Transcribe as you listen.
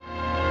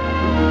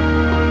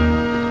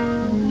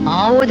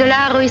en haut de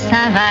la rue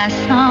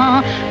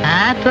Saint-Vincent,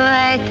 un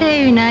poète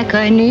et une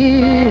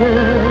inconnue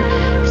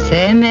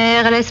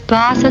s'aimèrent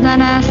l'espace d'un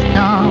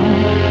instant,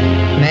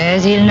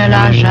 mais il ne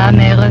l'a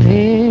jamais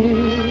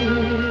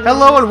revue.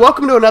 Hello and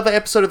welcome to another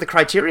episode of the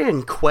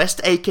Criterion Quest,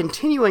 a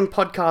continuing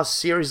podcast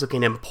series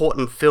looking at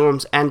important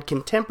films and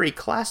contemporary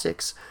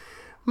classics.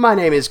 My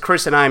name is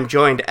Chris and I am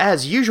joined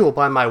as usual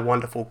by my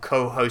wonderful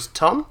co-host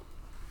Tom.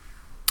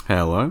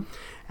 Hello.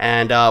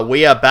 And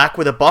we are back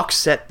with a box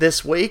set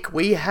this week.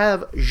 We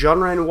have Jean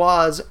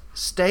Renoir's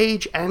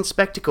Stage and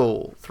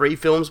Spectacle, 3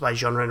 films by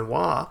Jean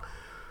Renoir.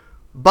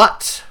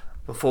 But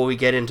before we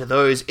get into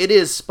those, it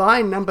is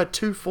Spine number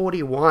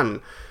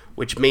 241,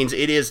 which means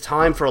it is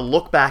time for a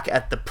look back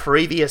at the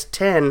previous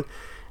 10,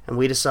 and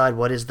we decide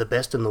what is the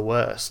best and the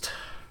worst.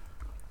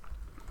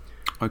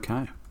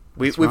 Okay.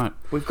 We've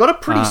got a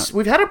pretty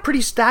we've had a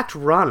pretty stacked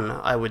run,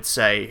 I would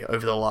say,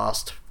 over the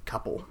last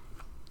couple.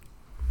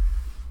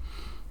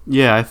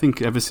 Yeah, I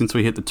think ever since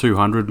we hit the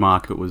 200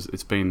 mark,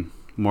 it's been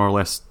more or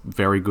less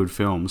very good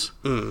films,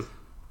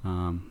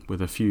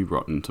 with a few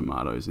Rotten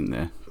Tomatoes in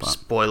there. But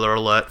spoiler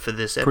alert for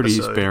this episode. Pretty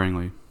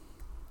sparingly.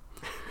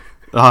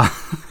 Oh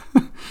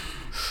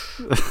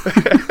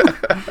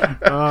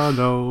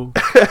no.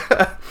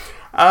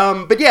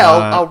 But yeah,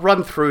 I'll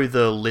run through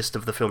the list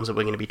of the films that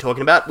we're going to be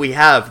talking about. We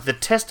have The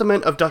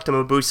Testament of Dr.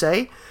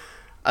 Mabuse,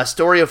 A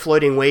Story of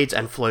Floating Weeds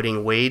and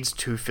Floating Weeds,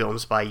 2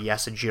 films by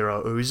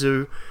Yasujiro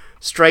Ozu,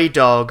 Stray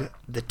Dog,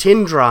 The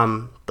Tin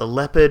Drum, The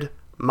Leopard,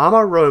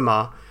 Mama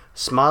Roma,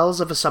 Smiles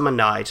of a Summer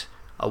Night,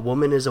 A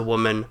Woman is a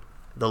Woman,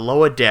 The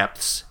Lower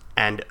Depths,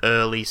 and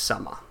Early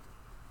Summer.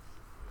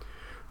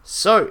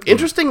 So,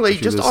 interestingly,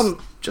 just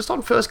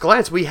on first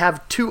glance, we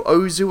have 2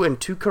 Ozu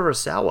and 2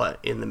 Kurosawa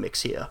in the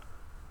mix here.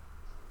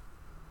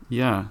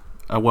 Yeah.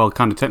 Well,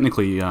 kind of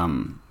technically 3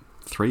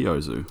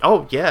 Ozu.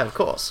 Oh, yeah, of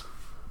course.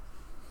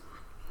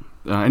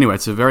 Anyway,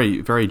 it's a very,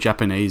 very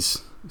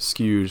Japanese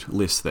skewed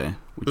list there,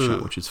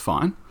 which is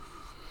fine.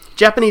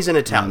 Japanese and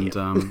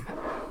Italian.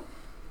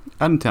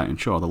 And Italian,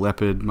 sure. The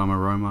Leopard, Mama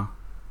Roma.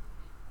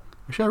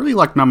 Actually, I really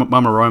like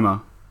Mama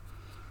Roma.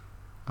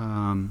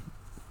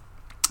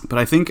 But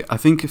I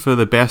think for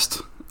the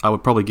best, I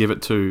would probably give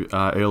it to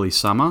Early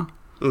Summer.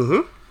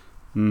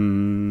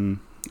 Mm-hmm.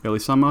 Early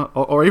Summer,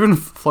 or even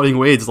Floating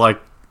Weeds. Like,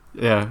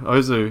 yeah,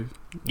 Ozu.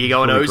 You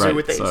going Ozu great,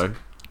 with these? So.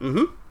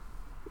 Mm-hmm.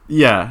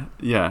 Yeah.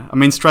 I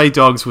mean, Stray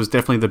Dogs was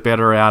definitely the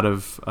better out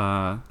of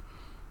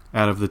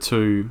the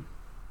 2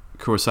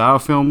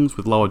 Kurosawa films,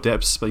 with Lower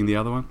Depths being the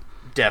other one.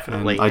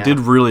 Definitely. I did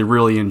really,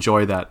 really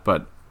enjoy that,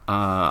 but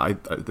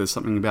there's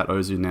something about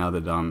Ozu now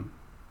that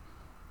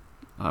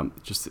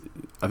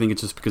I think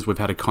it's just because we've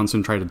had a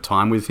concentrated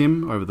time with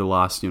him over the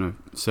last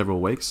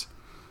several weeks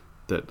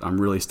that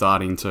I'm really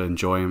starting to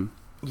enjoy him.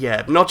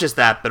 Yeah, not just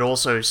that, but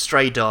also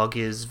Stray Dog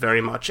is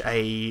very much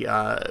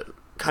a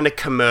kind of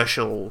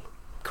commercial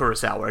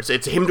Kurosawa.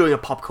 It's him doing a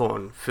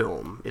popcorn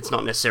film. It's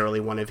not necessarily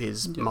one of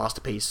his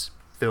masterpiece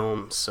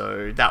films,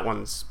 so that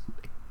one's,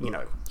 you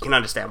can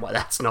understand why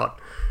that's not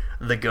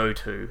the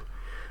go-to.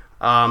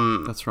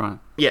 That's right.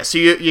 Yeah, so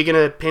you're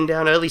going to pin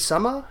down Early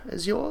Summer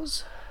as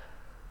yours?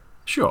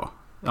 Sure,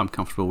 I'm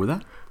comfortable with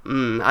that.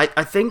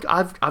 I think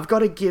I've got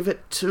to give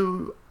it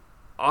to,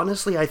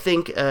 honestly, I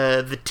think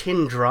The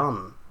Tin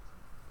Drum.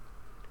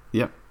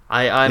 Yep.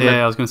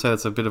 I was going to say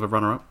that's a bit of a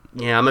runner-up.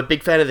 Yeah, I'm a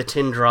big fan of The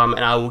Tin Drum,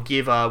 and I will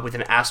give, with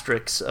an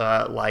asterisk,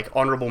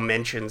 honourable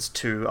mentions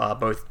to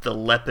both The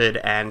Leopard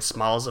and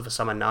Smiles of a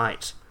Summer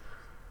Night.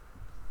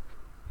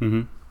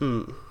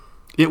 Mm-hmm.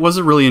 It was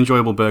a really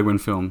enjoyable Bergman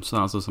film,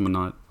 Smiles of a Summer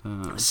Night.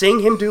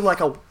 Seeing him do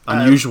like a...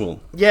 unusual.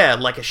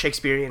 like a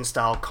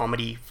Shakespearean-style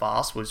comedy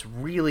farce was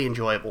really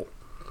enjoyable.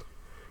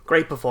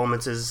 Great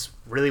performances,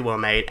 really well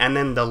made. And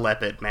then The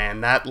Leopard,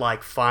 man, that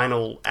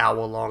final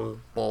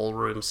hour-long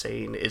ballroom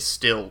scene is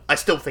still... I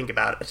still think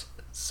about it,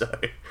 so...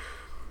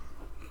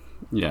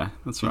 Yeah,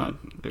 that's right.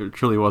 It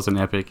truly was an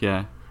epic,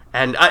 yeah.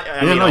 And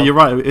you're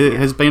right. It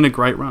has been a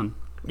great run.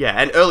 Yeah,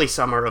 and Early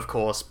Summer, of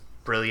course,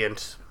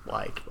 brilliant.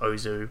 Like,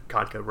 Ozu,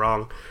 can't go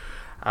wrong.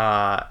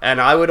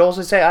 And I would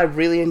also say I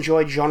really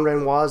enjoyed Jean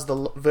Renoir's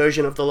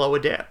version of The Lower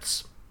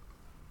Depths.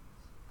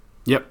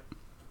 Yep.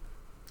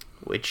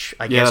 Which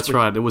I guess... Yeah, that's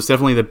right. It was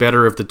definitely the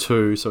better of the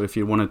 2, so if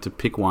you wanted to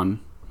pick one,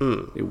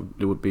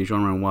 it would be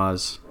Jean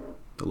Renoir's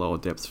The Lower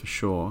Depths for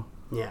sure.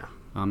 Yeah.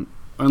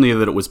 Only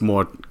that it was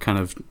more kind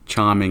of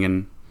charming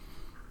and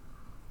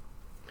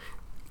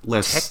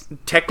less...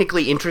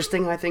 technically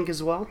interesting, I think,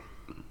 as well.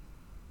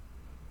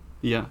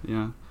 Yeah.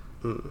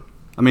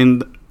 I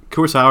mean,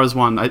 Kurosawa's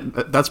one,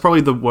 that's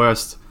probably the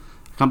worst...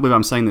 I can't believe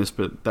I'm saying this,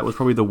 but that was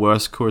probably the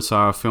worst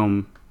Kurosawa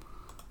film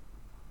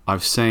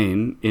I've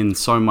seen, in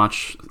so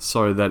much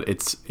so that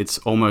it's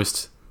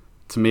almost...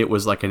 To me, it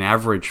was like an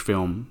average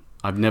film.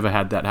 I've never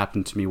had that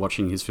happen to me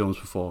watching his films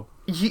before.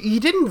 You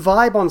didn't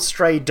vibe on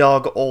Stray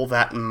Dog all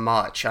that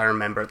much, I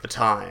remember at the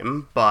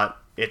time, but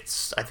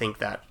I think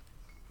that,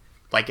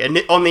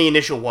 on the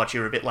initial watch, you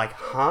were a bit like,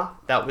 huh?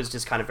 That was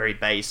just kind of very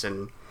base,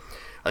 and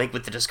I think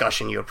with the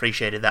discussion you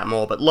appreciated that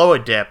more, but Lower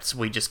Depths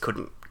we just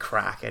couldn't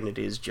crack, and it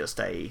is just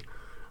a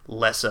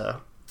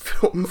lesser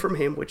film from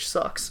him, which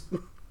sucks.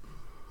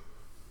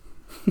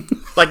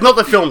 Like, not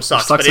the film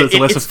sucks, sucks but it's a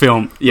lesser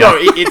film. Yeah. No,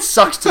 it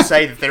sucks to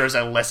say that there is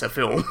a lesser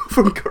film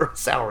from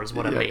Kurosawa, is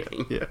what I'm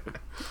meaning. Yeah.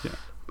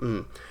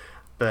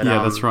 But,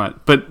 yeah, that's right.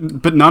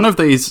 But none of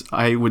these,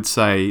 I would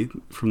say,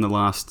 from the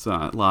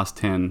last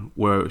 10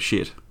 were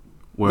shit.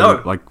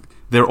 No. Like,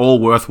 they're all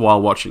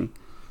worthwhile watching.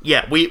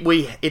 Yeah,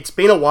 it's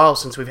been a while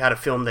since we've had a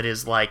film that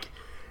is, like,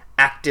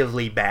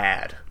 actively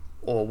bad,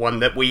 or one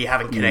that we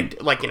haven't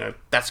connected... Like,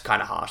 that's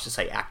kind of harsh to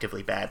say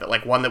actively bad, but,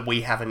 like, one that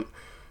we haven't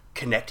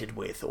connected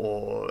with,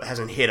 or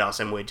hasn't hit us,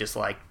 and we're just,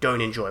 like,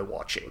 don't enjoy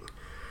watching.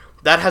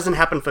 That hasn't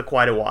happened for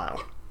quite a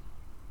while.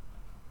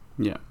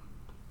 Yeah.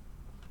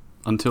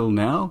 Until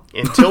now?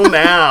 Until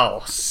now.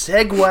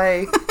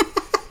 Segue.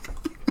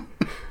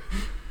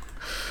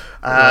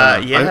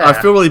 Yeah. I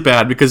feel really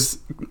bad because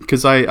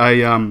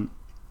I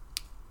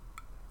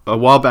a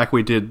while back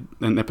we did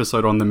an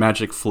episode on the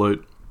Magic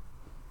Flute,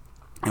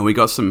 and we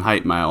got some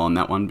hate mail on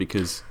that one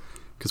because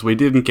we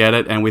didn't get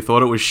it and we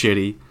thought it was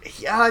shitty.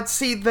 Yeah,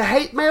 see, the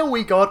hate mail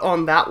we got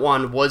on that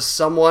one was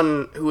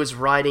someone who was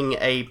writing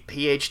a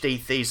PhD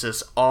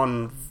thesis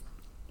on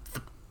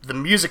the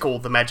musical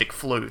The Magic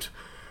Flute,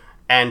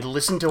 and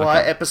listened to our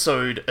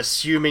episode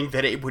assuming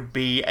that it would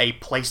be a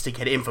place to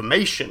get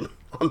information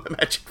on the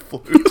Magic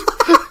Flute,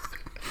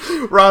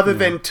 rather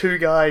than two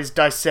guys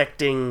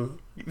dissecting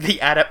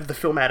the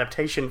film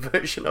adaptation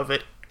version of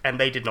it, and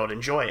they did not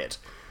enjoy it.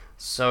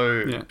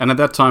 So yeah, and at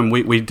that time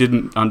we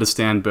didn't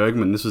understand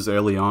Bergman. This was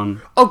early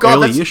on. Oh god,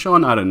 early-ish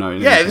on. I don't know.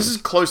 Yeah, this is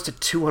close to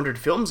 200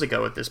 films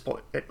ago at this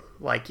point.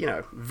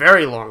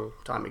 Very long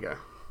time ago.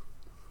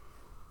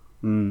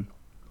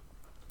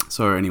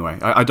 So anyway,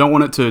 I don't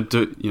want it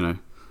to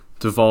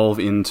devolve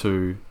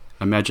into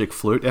a Magic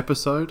Flute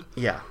episode.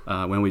 Yeah.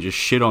 When we just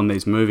shit on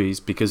these movies,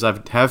 because I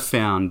have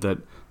found that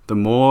the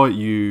more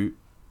you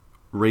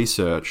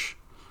research,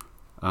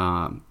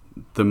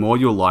 the more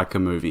you'll like a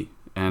movie.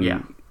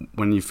 And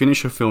when you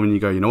finish a film and you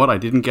go, you know what, I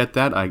didn't get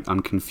that.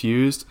 I'm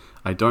confused.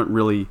 I did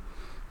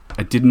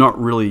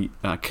not really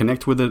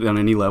connect with it on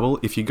any level.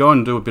 If you go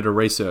and do a bit of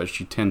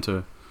research, you tend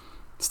to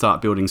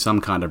start building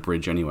some kind of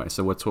bridge anyway.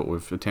 So that's what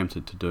we've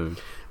attempted to do.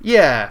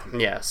 Yeah.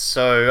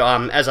 So,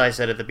 as I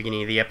said at the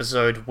beginning of the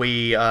episode,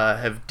 we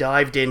have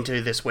dived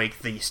into this week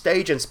the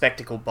Stage and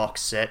Spectacle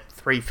box set,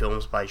 3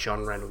 films by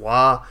Jean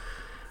Renoir.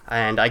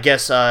 And I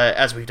guess,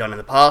 as we've done in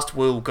the past,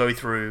 we'll go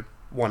through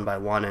one by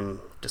one and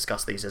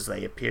discuss these as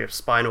they appear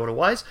spine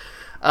order-wise.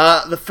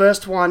 The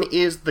first one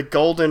is The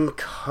Golden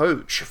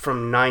Coach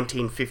from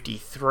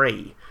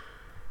 1953.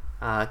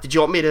 Did you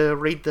want me to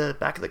read the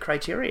back of the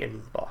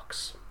Criterion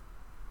box?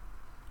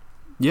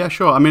 Yeah,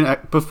 sure. I mean,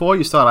 before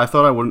you start, I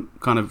thought I would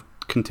kind of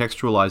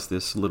contextualize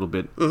this a little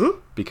bit,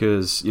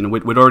 because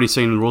we'd already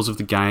seen Rules of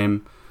the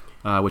Game,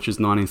 which is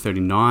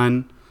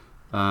 1939.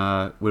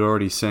 We'd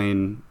already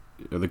seen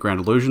The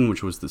Grand Illusion,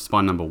 which was the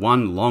Spine number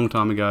 1, a long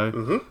time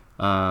ago.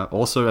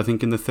 Also, I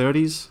think in the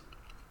 30s.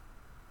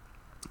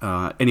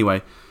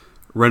 Anyway,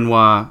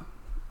 Renoir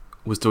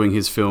was doing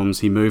his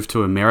films. He moved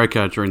to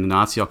America during the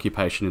Nazi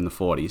occupation in the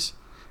 40s,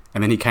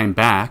 and then he came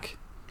back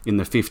in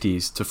the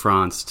 50s to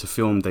France to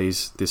film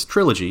this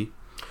trilogy.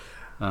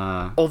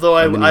 Although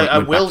I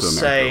will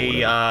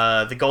say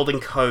The Golden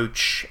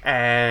Coach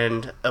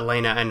and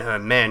Elena and Her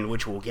Men,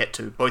 which we'll get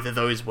to, both of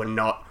those were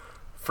not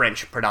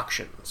French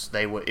productions.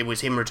 It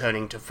was him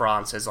returning to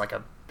France as like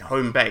a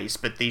home base,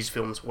 but these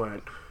films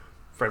weren't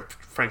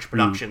French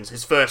productions.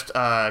 His first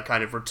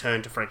kind of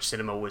return to French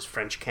cinema was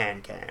French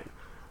Can-Can,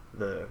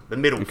 the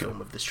middle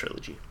film of this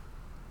trilogy.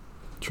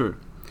 True.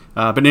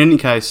 But in any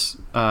case,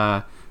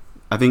 I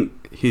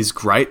think his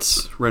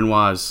greats,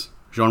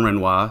 Jean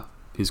Renoir,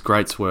 his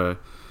greats were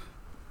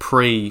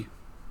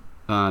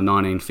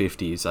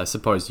pre-1950s, I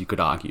suppose you could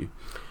argue.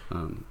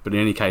 But in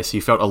any case, he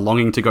felt a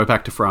longing to go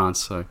back to France,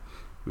 so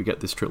we get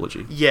this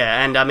trilogy.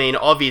 Yeah, and I mean,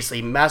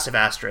 obviously, massive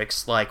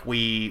asterisks. Like,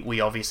 we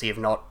obviously have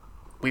not...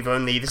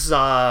 This is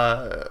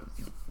our,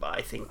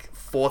 I think,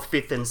 4th,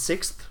 5th, and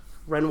 6th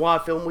Renoir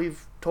film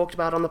we've talked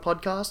about on the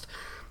podcast.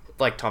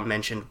 Like Tom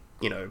mentioned,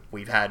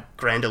 we've had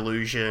Grand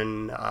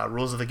Illusion,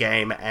 Rules of the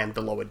Game, and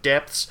The Lower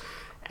Depths.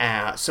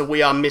 So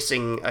we are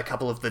missing a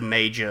couple of the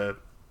major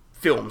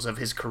films of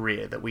his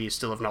career that we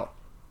still have not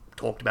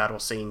talked about or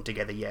seen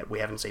together yet. We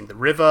haven't seen The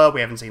River, we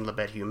haven't seen La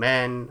Bête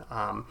Humaine.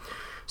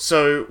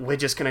 So we're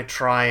just going to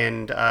try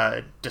and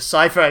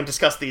decipher and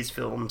discuss these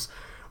films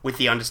with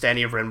the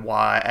understanding of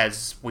Renoir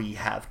as we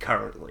have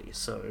currently.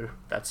 So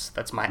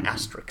that's my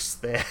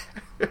asterisk there.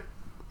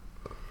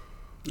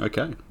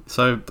 Okay.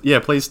 So, yeah,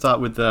 please start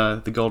with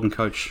the Golden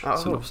Coach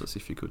synopsis,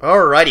 if you could.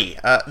 Alrighty.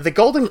 The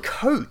Golden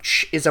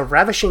Coach is a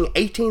ravishing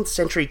 18th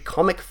century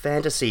comic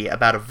fantasy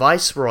about a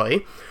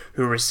viceroy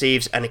who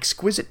receives an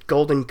exquisite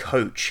golden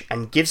coach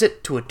and gives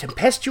it to a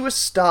tempestuous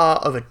star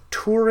of a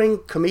touring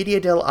Commedia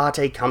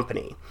dell'arte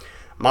company.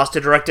 Master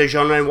director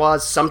Jean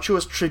Renoir's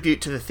sumptuous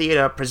tribute to the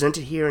theatre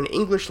presented here an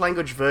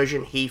English-language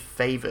version he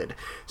favoured,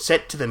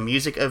 set to the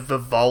music of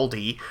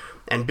Vivaldi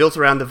and built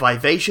around the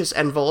vivacious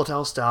and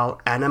volatile style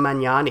Anna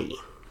Magnani.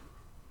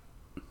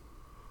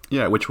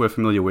 Yeah, which we're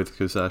familiar with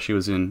because she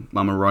was in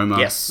Mama Roma,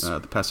 Yes.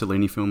 The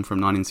Pasolini film from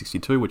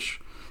 1962,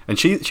 and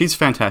she's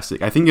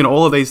fantastic. I think in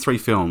all of these three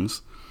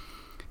films,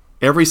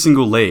 every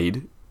single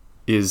lead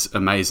is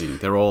amazing.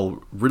 They're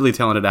all really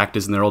talented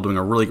actors, and they're all doing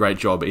a really great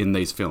job in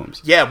these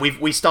films. Yeah,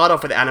 we start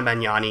off with Anna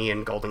Magnani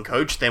and Golden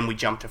Coach, then we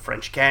jump to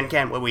French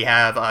Can-Can, where we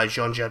have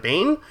Jean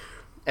Jabin,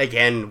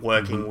 again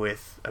working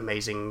with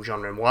amazing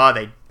Jean Renoir.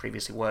 They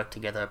previously worked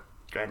together,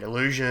 Grand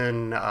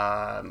Illusion,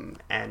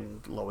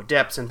 and Lower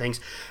Depths and things.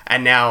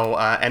 And now,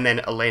 and then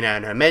Elena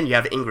and her men, you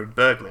have Ingrid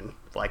Bergman,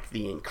 like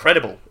the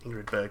incredible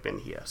Ingrid Bergman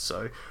here.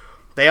 So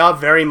they are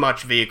very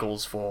much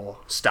vehicles for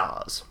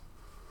stars.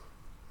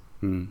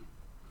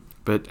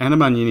 But Anna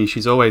Magnani,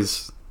 she's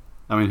always...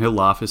 I mean, her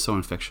laugh is so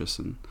infectious,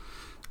 and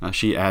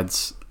she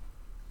adds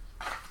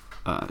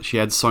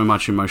so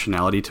much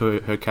emotionality to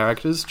her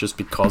characters just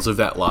because of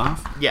that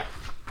laugh. Yeah.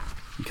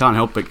 You can't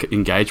help but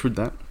engage with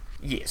that.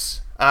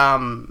 Yes.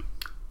 But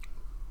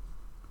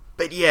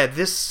yeah,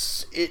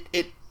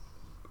 it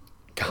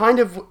kind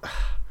of...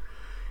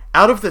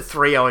 Out of the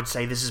three, I would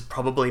say this is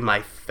probably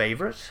my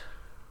favourite.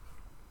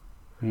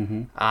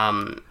 Mm-hmm.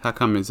 How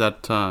come? Is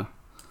that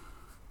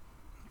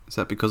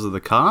because of the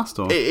cast?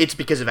 Or? It's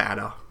because of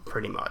Anna,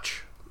 pretty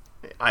much.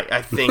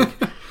 I think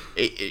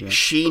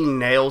she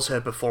nails her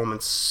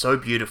performance so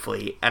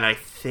beautifully, and I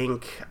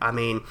think, I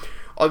mean,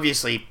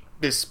 obviously,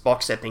 this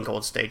box set being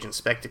called Stage and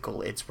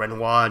Spectacle, it's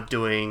Renoir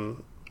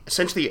doing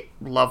essentially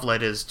love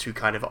letters to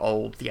kind of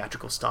old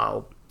theatrical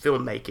style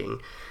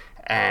filmmaking,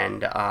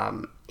 and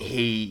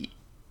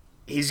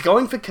he's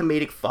going for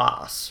comedic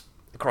farce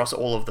across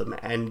all of them,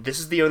 and this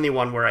is the only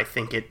one where I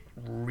think it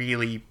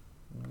really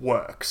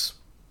works.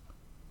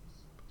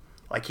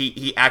 Like,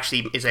 he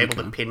actually is able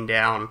to pin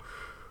down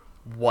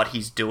what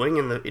he's doing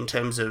in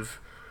terms of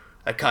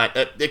a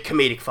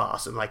comedic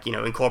farce, and, like, you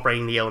know,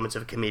 incorporating the elements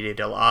of commedia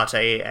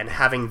dell'arte and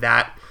having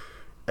that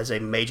as a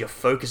major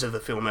focus of the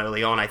film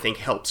early on, I think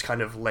helps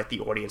kind of let the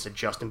audience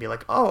adjust and be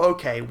like, oh,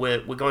 okay, we're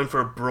going for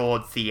a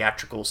broad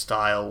theatrical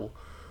style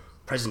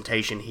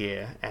presentation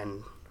here,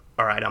 and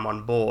alright, I'm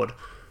on board.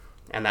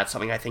 And that's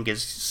something I think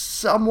is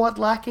somewhat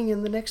lacking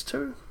in the next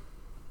two.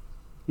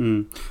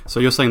 So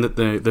you're saying that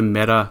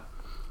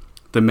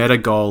the meta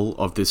goal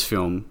of this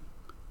film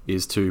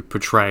is to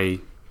portray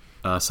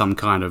some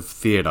kind of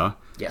theatre.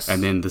 Yes.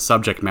 And then the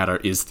subject matter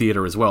is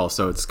theatre as well,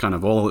 so it's kind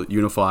of all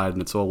unified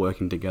and it's all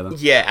working together.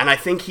 Yeah, and I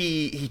think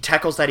he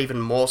tackles that even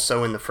more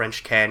so in the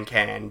French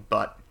Can-Can,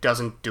 but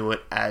doesn't do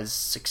it as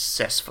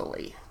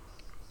successfully.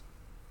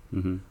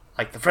 Mm-hmm.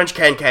 Like, the French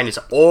Can-Can is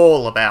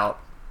all about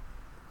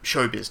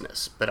show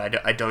business, but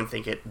I don't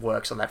think it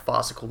works on that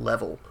farcical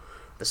level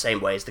the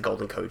same way as the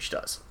Golden Coach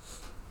does.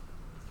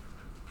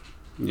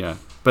 Yeah,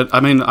 but I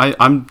mean,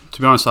 I'm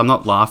to be honest, I'm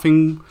not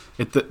laughing.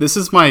 This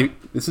is my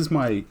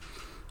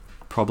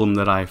problem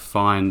that I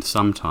find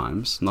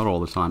sometimes, not all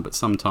the time, but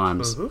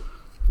sometimes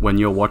when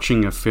you're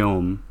watching a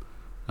film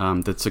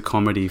that's a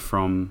comedy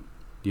from,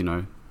 you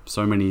know,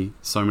 so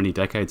many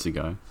decades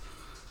ago.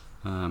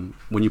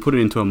 When you put it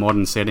into a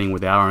modern setting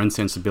with our own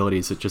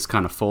sensibilities, it just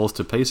kind of falls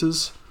to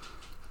pieces.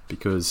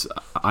 Because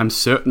I'm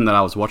certain that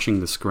I was watching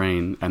the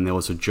screen and there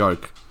was a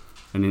joke,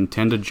 an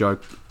intended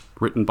joke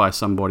written by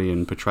somebody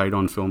and portrayed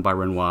on film by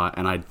Renoir,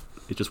 and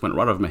it just went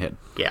right over my head.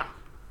 Yeah.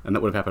 And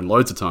that would have happened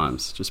loads of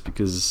times, just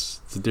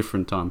because it's a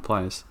different time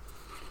place.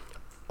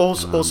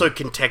 Also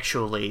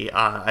contextually,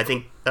 I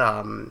think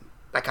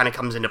that kind of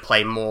comes into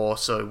play more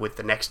so with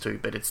the next two,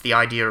 but it's the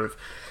idea of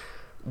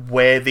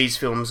where these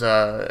films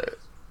are,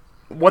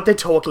 what they're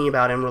talking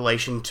about in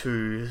relation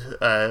to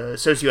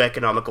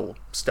socioeconomical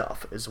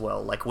stuff as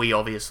well. Like, we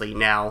obviously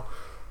now,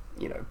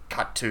 you know,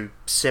 cut to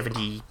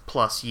 70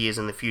 plus years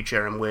in the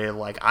future, and we're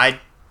like,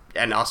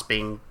 us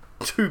being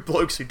two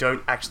blokes who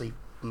don't actually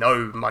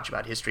know much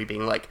about history,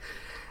 being like,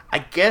 I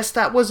guess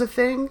that was a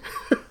thing.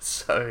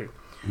 So,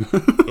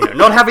 you know,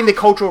 not having the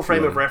cultural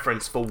frame of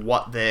reference for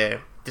what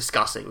they're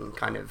discussing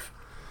kind of,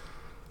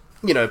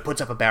 you know,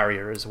 puts up a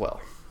barrier as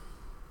well.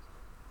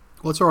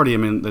 Well, it's already, I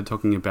mean, they're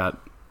talking about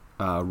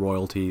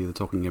royalty, they're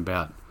talking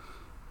about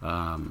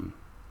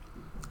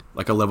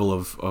like a level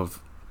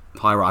of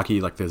hierarchy,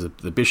 like there's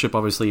the bishop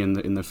obviously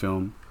in the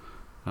film,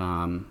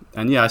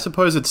 and yeah, I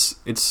suppose it's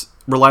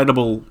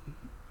relatable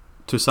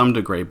to some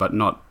degree, but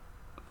not.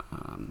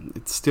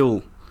 It's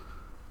still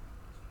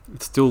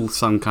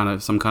some kind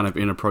of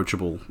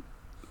inapproachable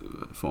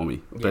for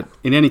me. Yeah. But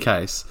in any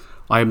case,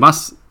 I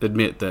must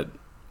admit that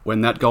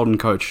when that Golden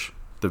Coach,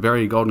 the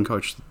very Golden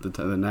Coach,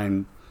 the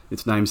name,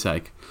 its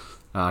namesake,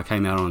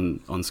 came out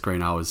on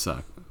screen, I was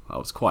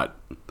quite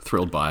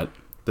thrilled by it.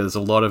 There's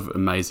a lot of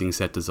amazing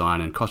set design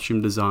and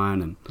costume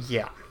design, and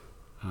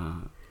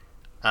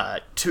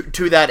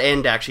to that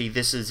end, actually,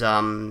 this is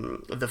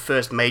the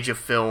first major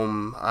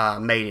film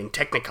made in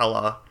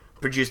Technicolor,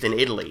 produced in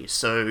Italy.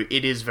 So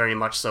it is very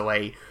much so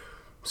a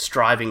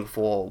striving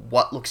for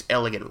what looks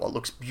elegant, what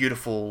looks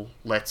beautiful.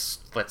 Let's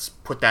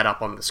put that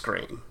up on the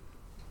screen.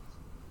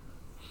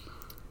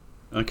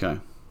 Okay.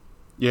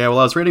 Yeah, well,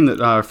 I was reading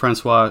that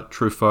Francois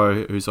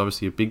Truffaut, who's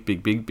obviously a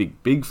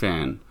big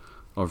fan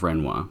of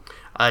Renoir.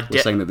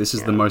 Was saying that this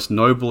is the most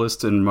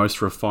noblest and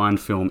most refined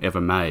film ever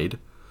made,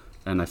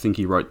 and I think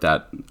he wrote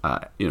that,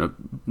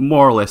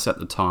 more or less at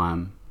the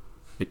time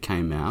it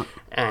came out.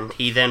 And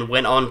he then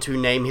went on to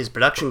name his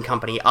production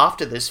company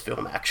after this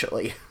film,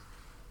 actually.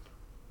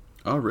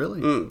 Oh,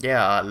 really?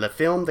 Le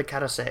Film de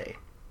Carasset.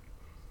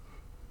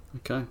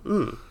 Okay.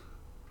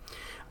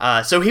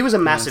 So he was a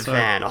massive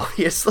fan,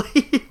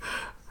 obviously.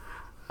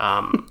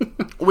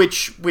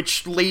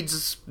 Which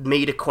leads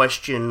me to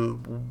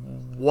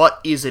question,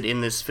 what is it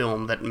in this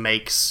film that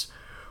makes,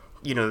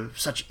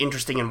 such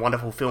interesting and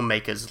wonderful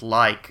filmmakers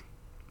like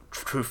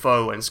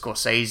Truffaut and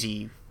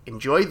Scorsese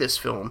enjoy this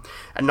film?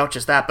 And not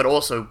just that, but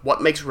also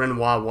what makes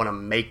Renoir want to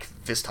make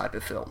this type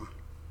of film?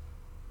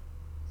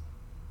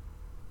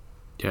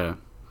 Yeah.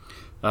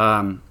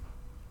 Well,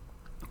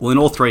 in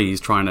all three, he's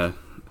trying to...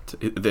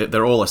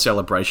 They're all a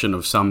celebration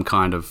of some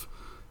kind of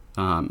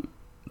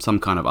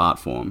art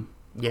form.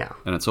 Yeah.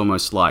 And it's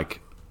almost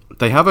like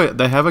they have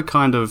a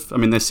kind of... I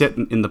mean, they're set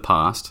in the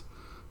past.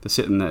 They're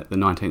set in the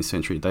 19th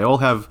century. They all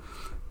have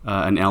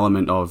an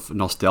element of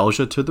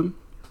nostalgia to them.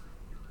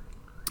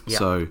 Yeah.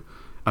 So,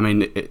 I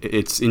mean,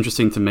 it's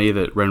interesting to me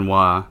that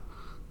Renoir,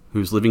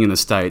 who's living in the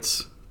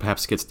States,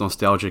 perhaps gets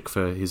nostalgic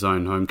for his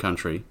own home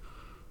country,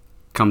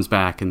 comes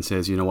back and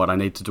says, you know what, I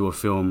need to do a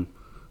film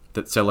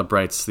that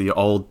celebrates the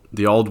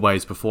old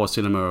ways before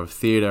cinema of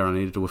theatre. I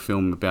need to do a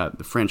film about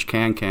the French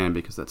can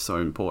because that's so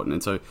important.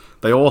 And so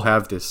they all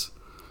have this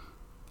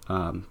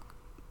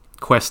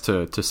quest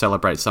to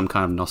celebrate some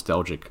kind of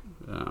nostalgic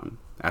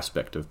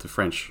aspect of the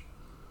French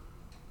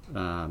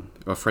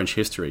or French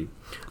history,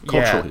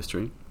 cultural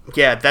history.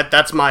 Yeah,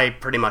 that's my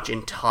pretty much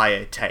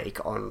entire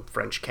take on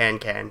French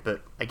can,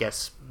 but I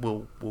guess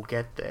we'll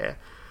get there.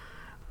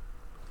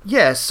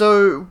 Yeah,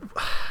 so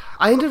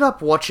I ended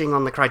up watching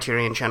on the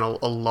Criterion Channel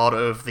a lot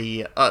of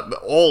the,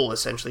 all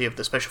essentially of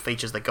the special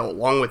features that go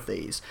along with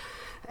these.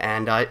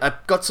 And I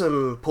got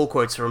some pull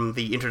quotes from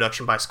the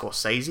introduction by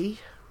Scorsese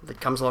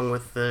that comes along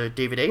with the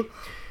DVD.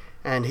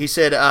 And he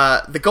said,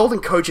 "The Golden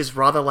Coach is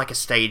rather like a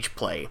stage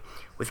play,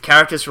 with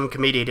characters from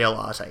Commedia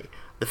dell'arte.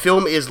 The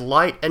film is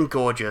light and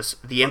gorgeous,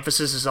 the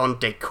emphasis is on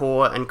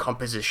decor and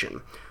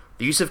composition.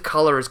 The use of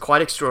colour is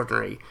quite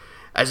extraordinary,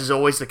 as is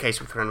always the case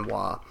with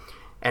Renoir.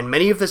 And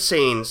many of the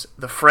scenes,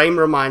 the frame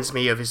reminds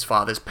me of his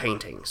father's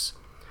paintings.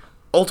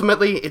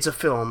 Ultimately, it's a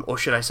film, or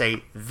should I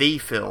say, the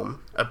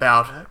film,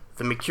 about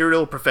the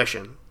mercurial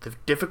profession, the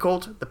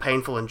difficult, the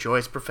painful and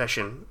joyous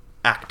profession,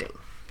 acting."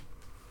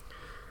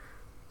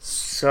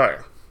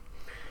 So,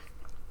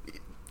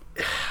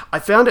 I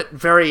found it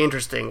very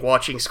interesting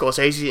watching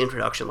Scorsese's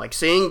introduction, like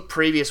seeing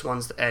previous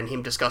ones and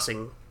him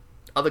discussing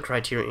other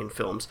Criterion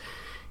films.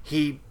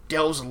 He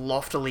delves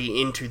loftily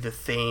into the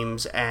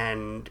themes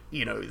and,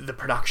 the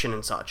production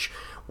and such.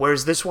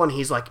 Whereas this one,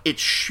 he's like, it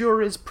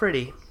sure is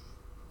pretty.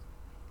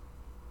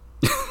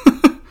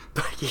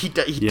 he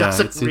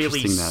doesn't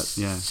really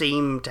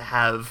seem to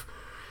have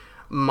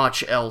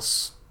much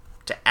else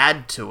to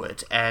add to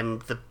it.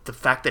 And the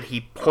fact that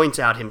he points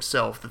out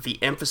himself that the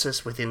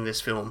emphasis within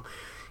this film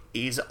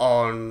is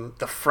on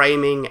the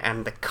framing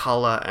and the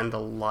colour and the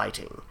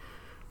lighting.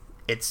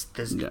 It's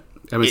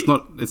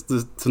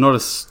not a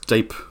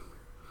steep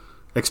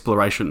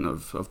exploration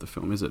of the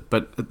film, is it?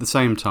 But at the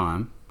same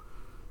time,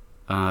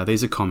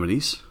 these are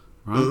comedies,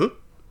 right? Mm-hmm.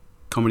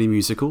 Comedy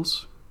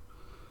musicals.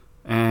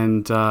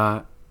 And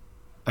I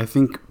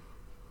think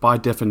by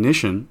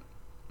definition,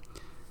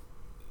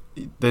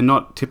 they're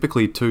not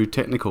typically too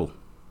technical.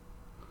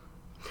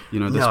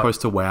 They're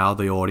supposed to wow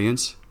the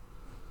audience.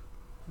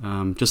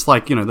 Just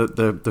like,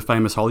 the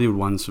famous Hollywood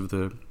ones of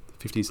the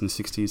 50s and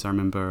 60s. I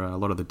remember a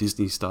lot of the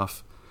Disney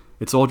stuff.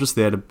 It's all just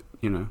there to,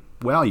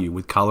 wow you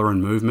with colour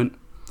and movement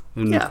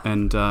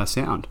and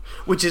sound.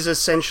 Which is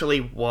essentially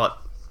what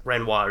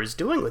Renoir is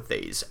doing with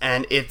these.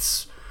 And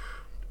it's...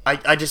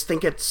 I just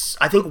think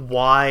I think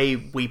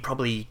why we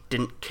probably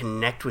didn't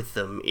connect with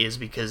them is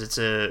because it's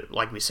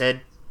like we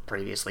said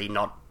previously,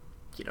 not,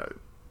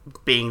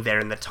 being there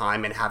in the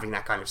time and having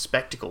that kind of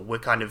spectacle. We're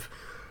kind of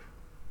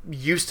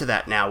used to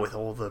that now with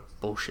all the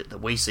bullshit that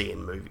we see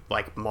in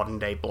like modern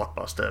day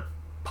blockbuster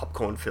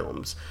popcorn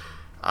films.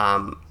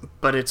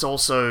 But it's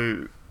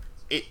also,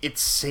 it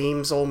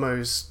seems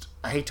almost,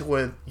 I hate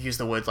to use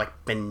the words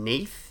like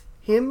beneath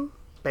him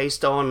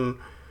based on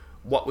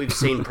what we've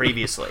seen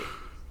previously.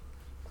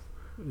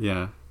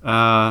 Yeah.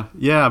 But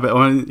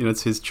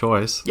it's his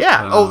choice.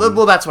 Yeah.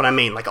 Well, that's what I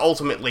mean. Like,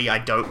 ultimately,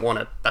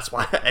 that's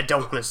why I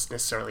don't want to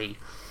necessarily...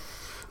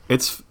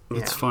 It's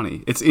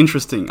funny. It's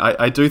interesting.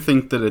 I do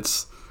think that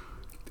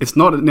it's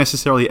not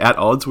necessarily at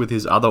odds with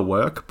his other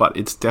work, but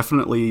it's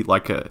definitely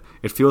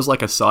it feels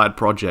like a side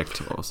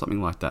project or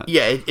something like that.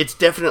 Yeah, it's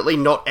definitely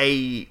not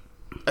a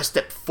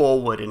step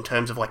forward in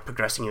terms of, like,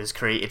 progressing his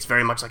career. It's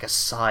very much like a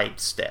side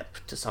step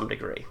to some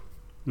degree.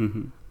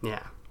 Mm-hmm.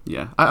 Yeah.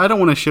 Yeah, I don't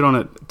want to shit on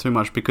it too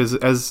much because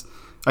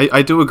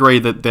I do agree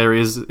that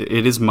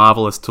it is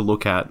marvelous to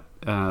look at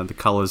the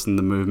colours and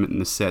the movement and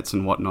the sets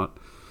and whatnot.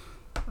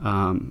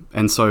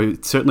 And so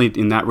certainly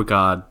in that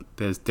regard,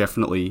 there's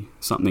definitely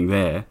something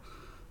there.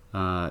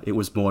 it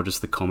was more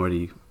just the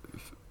comedy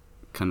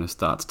kind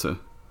of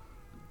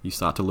you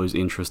start to lose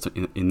interest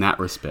in that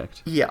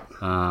respect. Yeah.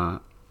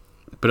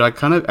 But I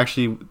kind of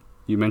actually,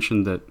 you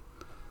mentioned that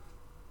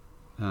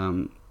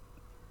Jean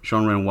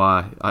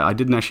Renoir, I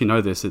didn't actually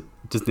know this, it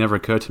just never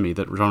occurred to me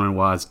that Jean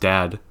Renoir's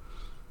dad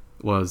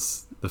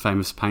was the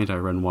famous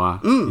painter Renoir,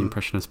 the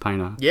Impressionist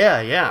painter.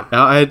 Yeah.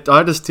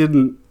 I just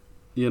didn't,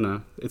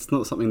 it's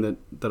not something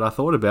that I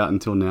thought about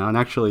until now, and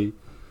actually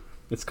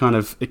it kind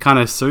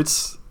of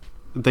suits,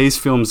 these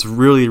films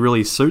really,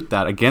 really suit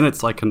that. Again,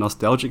 it's like a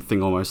nostalgic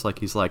thing almost, like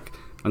he's like,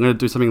 I'm going to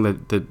do something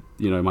that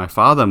my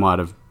father might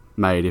have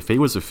made if he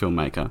was a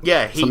filmmaker.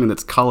 Yeah, something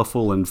that's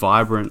colourful and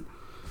vibrant.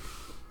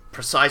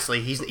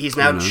 Precisely. He's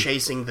now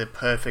chasing the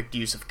perfect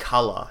use of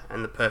colour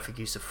and the perfect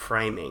use of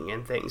framing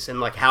and things, and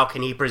like how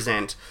can he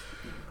present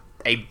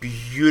a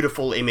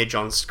beautiful image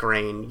on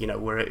screen,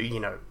 where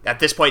at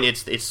this point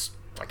it's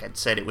like I'd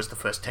said, it was the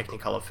first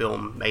Technicolor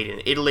film made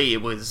in Italy.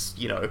 It was,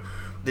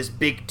 this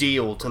big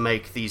deal to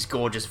make these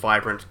gorgeous,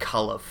 vibrant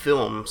colour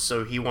films,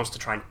 so he wants to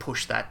try and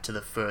push that to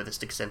the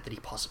furthest extent that he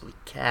possibly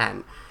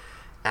can.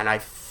 And I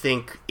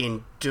think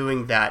in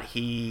doing that,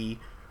 he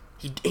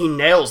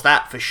nails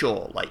that for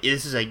sure. Like,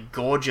 this is a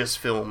gorgeous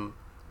film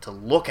to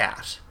look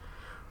at,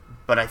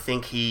 but I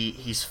think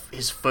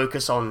his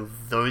focus on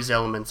those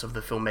elements of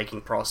the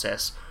filmmaking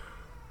process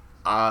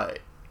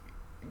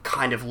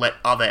kind of let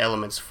other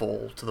elements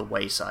fall to the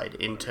wayside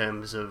in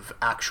terms of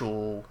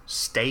actual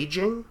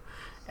staging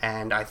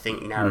and I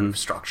think narrative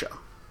structure.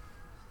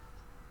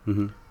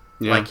 Mm-hmm.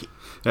 Yeah.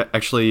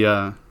 Actually,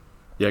 go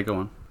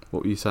on.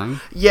 What were you saying?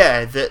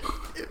 Yeah, that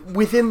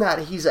within that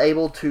he's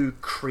able to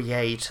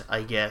create,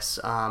 I guess,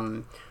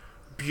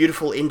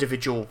 beautiful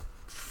individual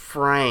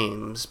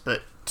frames,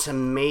 but to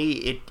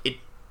me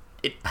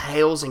it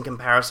pales in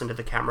comparison to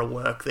the camera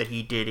work that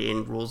he did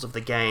in Rules of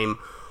the Game,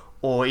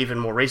 or even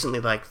more recently,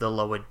 like The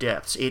Lower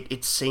Depths.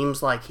 It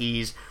seems like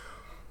he's...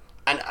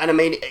 And I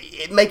mean,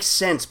 it makes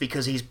sense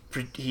because he's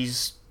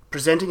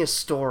presenting a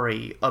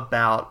story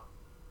about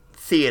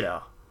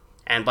theatre,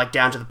 and like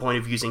down to the point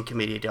of using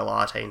commedia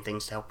dell'arte and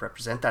things to help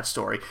represent that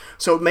story.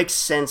 So it makes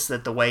sense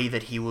that the way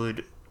that he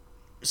would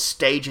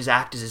stage his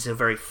actors is a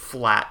very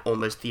flat,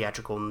 almost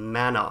theatrical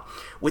manner.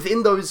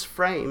 Within those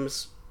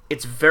frames,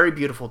 it's very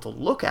beautiful to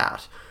look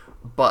at,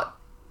 but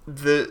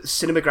the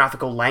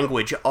cinematographical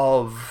language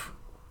of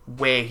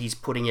where he's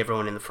putting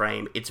everyone in the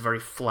frame, it's very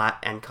flat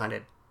and kind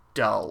of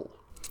dull.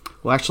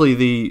 Well, actually,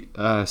 the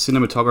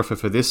cinematographer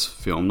for this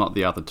film, not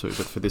the other two,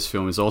 but for this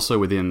film, is also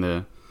within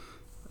the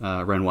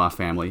Renoir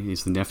family.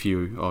 He's the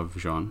nephew of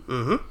Jean.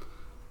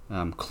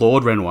 Mm-hmm.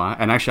 Claude Renoir.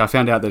 And actually, I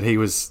found out that he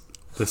was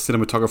the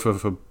cinematographer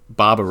for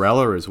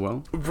Barbarella as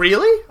well.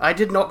 Really? I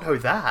did not know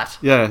that.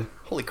 Yeah.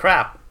 Holy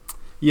crap.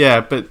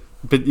 Yeah, but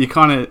you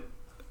kind of...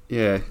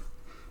 Yeah.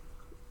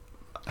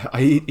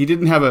 He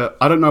didn't have a...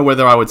 I don't know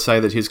whether I would say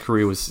that his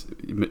career was,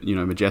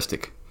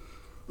 majestic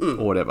or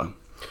whatever.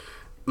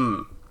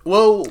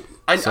 Well,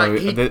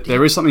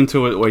 there is something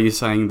to it where you're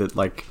saying that,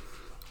 like,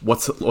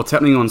 what's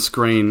happening on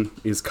screen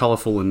is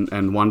colourful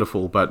and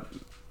wonderful, but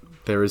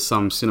there is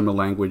some cinema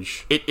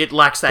language. It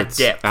lacks that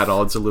depth. At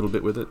odds a little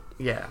bit with it.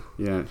 Yeah.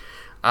 Yeah.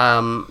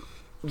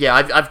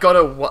 I've got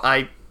to...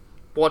 I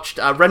watched...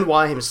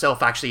 Renoir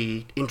himself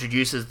actually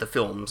introduces the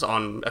films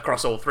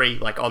across all three,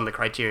 like, on the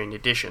Criterion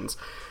editions.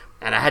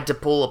 And I had to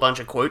pull a bunch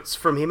of quotes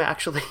from him,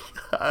 actually,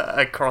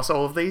 across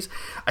all of these.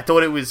 I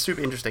thought it was super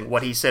interesting.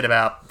 What he said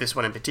about this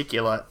one in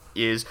particular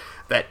is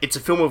that it's a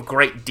film of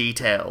great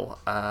detail.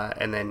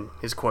 And then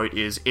his quote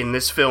is, "In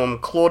this film,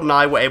 Claude and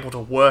I were able to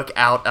work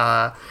out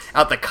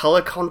the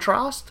color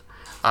contrast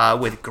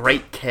with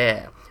great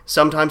care.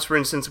 Sometimes, for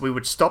instance, we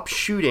would stop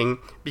shooting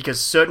because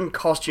certain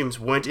costumes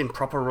weren't in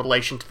proper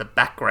relation to the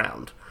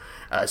background.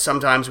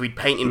 Sometimes we'd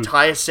paint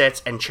entire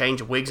sets and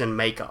change wigs and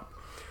makeup.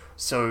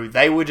 So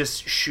they were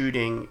just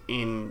shooting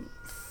in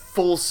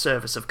full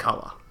service of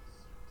colour."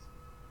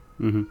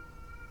 Mm-hmm.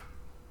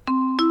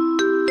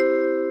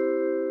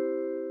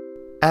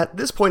 At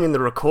this point in the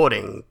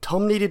recording,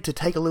 Tom needed to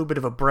take a little bit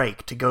of a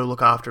break to go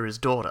look after his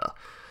daughter.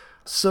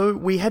 So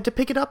we had to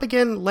pick it up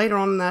again later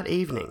on that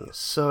evening.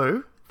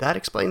 So that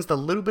explains the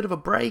little bit of a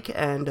break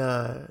and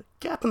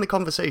gap in the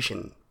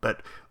conversation.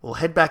 But we'll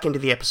head back into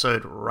the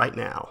episode right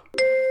now.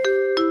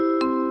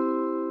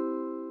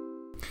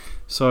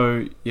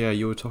 So, yeah,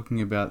 you were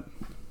talking about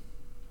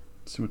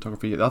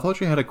cinematography. I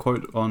thought you had a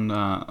quote on...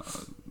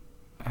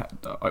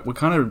 we're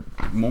kind of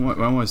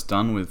we're almost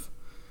done with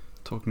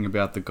talking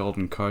about the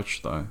Golden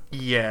Coach, though.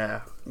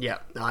 Yeah.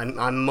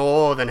 I'm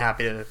more than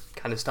happy to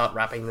kind of start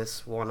wrapping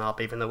this one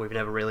up, even though we've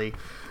never really...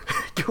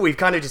 we've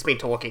kind of just been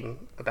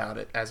talking about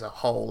it as a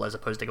whole, as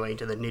opposed to going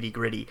into the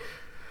nitty-gritty.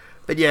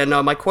 But yeah,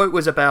 no, my quote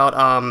was about,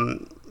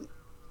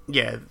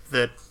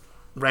 that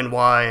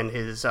Renoir and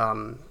his...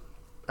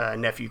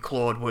 nephew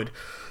Claude would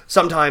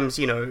sometimes,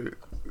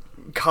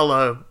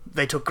 colour...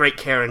 They took great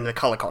care in the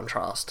colour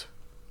contrast.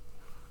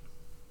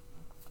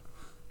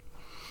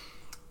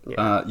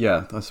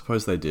 Yeah, I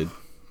suppose they did,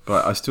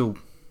 but I still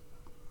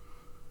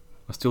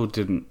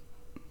didn't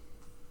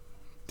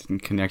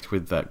connect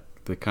with that,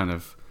 the kind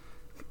of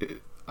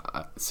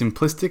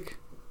simplistic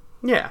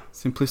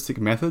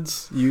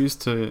methods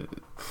used to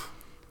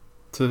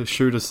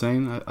shoot a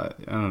scene. I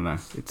don't know.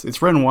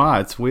 It's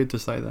Renoir. It's weird to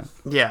say that.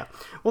 Yeah.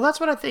 Well, that's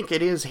what I think.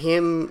 It is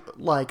him,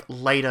 like,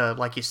 later,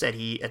 like you said,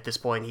 at this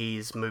point,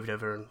 he's moved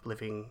over and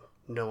living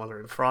no longer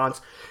in France.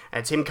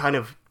 And it's him kind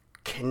of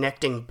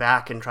connecting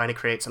back and trying to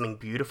create something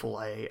beautiful,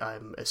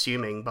 I'm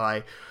assuming,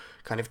 by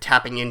kind of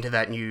tapping into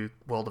that new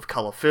world of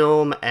colour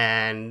film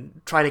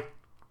and trying to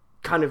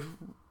kind of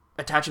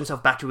attach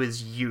himself back to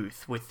his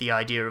youth with the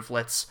idea of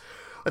let's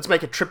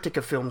make a triptych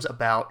of films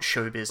about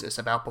show business,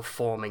 about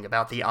performing,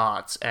 about the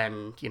arts,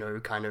 and, you know,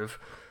 kind of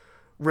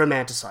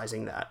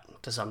romanticizing that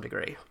to some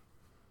degree.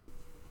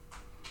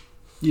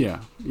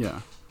 Yeah.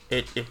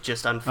 It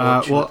just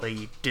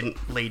unfortunately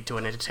didn't lead to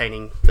an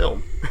entertaining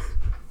film.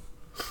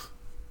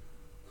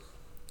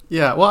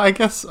 Yeah, well, I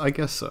guess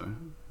so.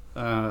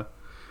 I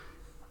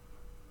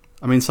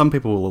mean, some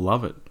people will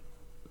love it.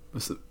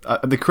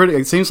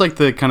 It seems like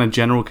the kind of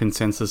general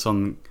consensus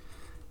on,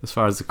 as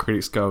far as the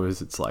critics go,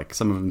 is it's like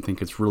some of them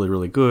think it's really,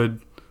 really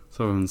good.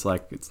 Some of them's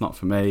like, it's not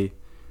for me.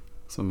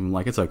 Some of them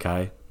like, it's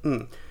okay.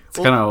 It's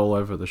kind of all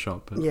over the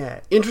shop. But.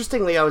 Yeah.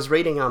 Interestingly, I was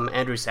reading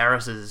Andrew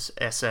Sarris's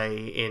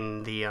essay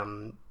in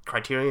the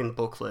Criterion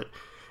booklet,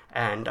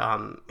 and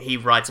he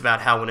writes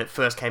about how when it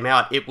first came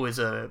out, it was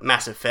a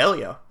massive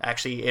failure,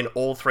 actually, in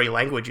all three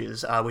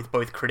languages, with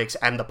both critics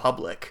and the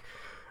public.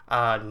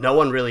 No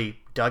one really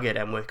dug it,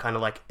 and were kind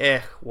of like,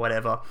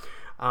 whatever.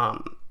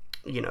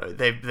 You know,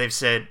 they've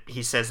said,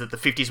 he says that the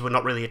 50s were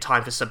not really a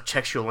time for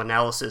subtextual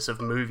analysis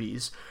of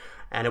movies,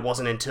 and it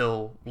wasn't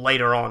until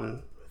later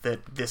on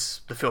that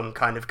the film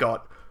kind of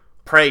got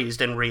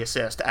praised and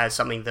reassessed as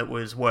something that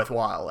was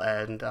worthwhile,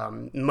 and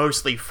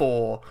mostly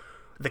for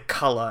the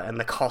colour and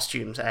the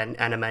costumes and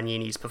Anna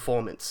Magnini's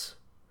performance.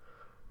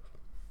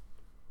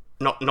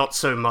 Not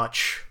so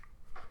much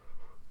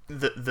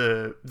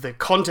the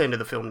content of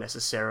the film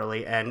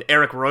necessarily, and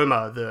Eric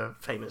Romer, the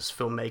famous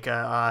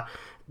filmmaker,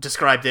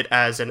 described it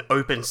as an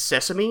open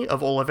sesame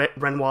of all of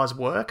Renoir's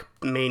work,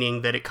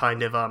 meaning that it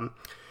kind of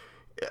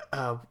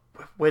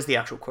where's the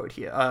actual quote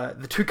here?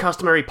 The two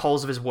customary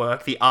poles of his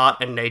work, the art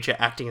and nature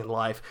acting in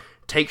life,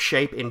 take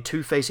shape in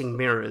two facing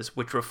mirrors,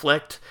 which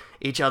reflect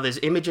each other's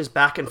images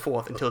back and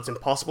forth until it's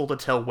impossible to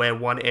tell where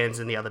one ends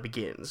and the other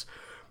begins.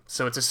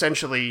 So it's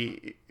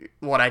essentially,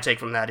 what I take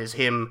from that is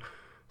him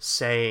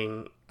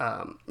saying,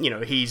 you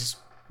know, he's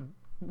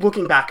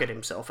looking back at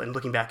himself and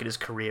looking back at his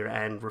career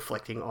and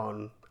reflecting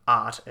on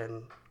art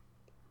and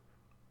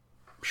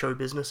show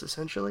business,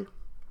 essentially.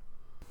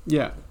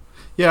 Yeah,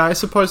 I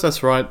suppose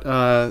that's right.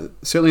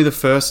 Certainly the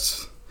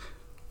first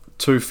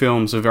two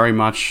films are very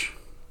much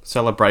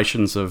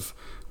celebrations of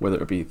whether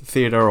it be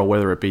theatre or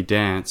whether it be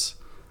dance.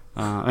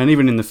 And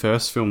even in the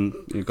first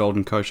film,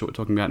 Golden Coach, that we're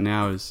talking about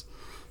now, is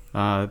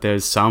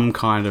there's some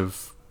kind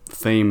of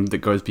theme that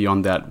goes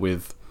beyond that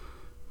with,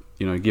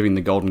 you know, giving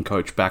the Golden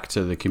Coach back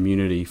to the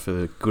community for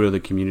the good of the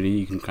community.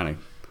 You can kind of...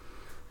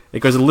 It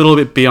goes a little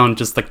bit beyond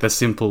just like the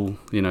simple,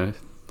 you know,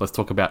 let's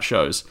talk about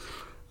shows.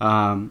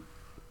 French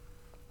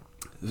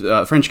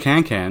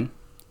Can-Can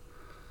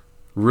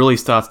really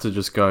starts to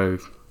just go,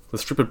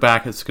 let's strip it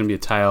back. It's going to be a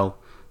tale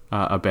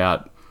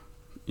about,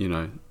 you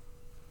know,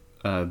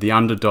 the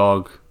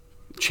underdog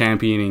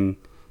championing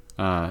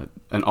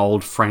an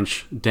old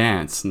French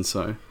dance. And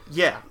so,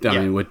 I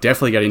mean, we're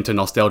definitely getting into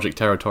nostalgic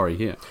territory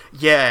here.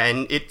 Yeah,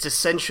 and it's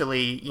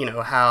essentially, you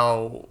know,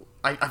 how...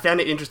 I found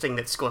it interesting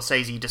that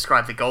Scorsese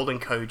described The Golden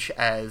Coach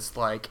as,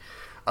 like,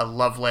 a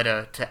love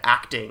letter to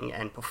acting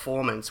and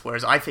performance,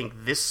 whereas I think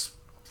this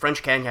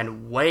French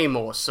Can-Can way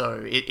more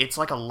so. It's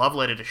like a love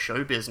letter to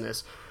show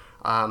business.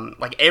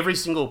 Like, every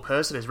single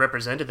person is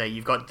represented there.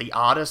 You've got the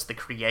artists, the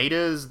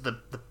creators, the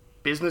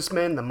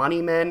businessmen, the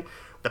money men,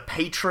 the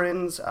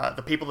patrons,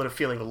 the people that are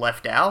feeling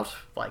left out,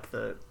 like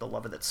the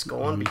lover that's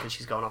scorned because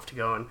she's gone off to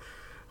go and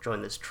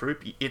join this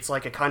troupe. It's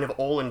like a kind of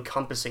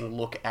all-encompassing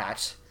look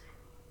at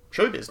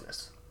show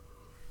business.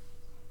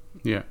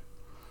 Yeah,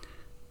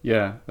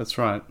 that's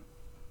right.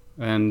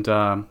 And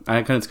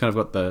it's kind of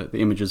got the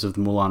images of the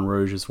Moulin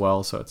Rouge as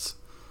well, so it's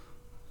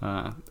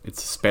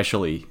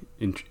especially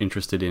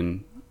interested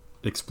in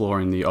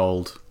exploring the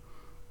old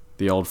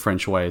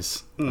French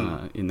ways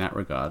in that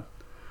regard.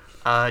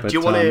 Do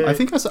you want to? I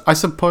think I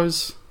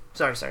suppose.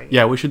 Sorry.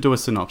 Yeah, we should do a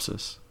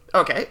synopsis.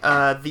 Okay.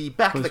 The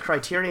back of the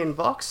Criterion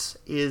box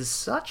is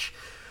such.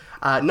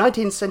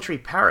 19th century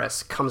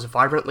Paris comes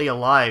vibrantly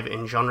alive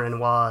in Jean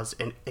Renoir's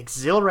an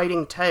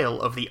exhilarating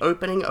tale of the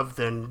opening of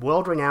the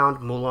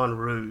world-renowned Moulin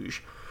Rouge.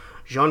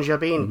 Jean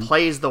Jabin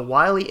plays the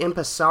wily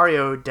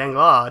impresario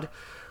Danglars,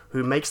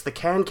 who makes the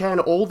can-can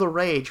all the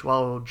rage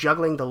while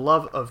juggling the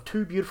love of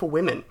two beautiful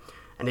women,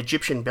 an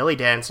Egyptian belly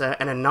dancer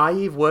and a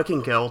naive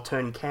working girl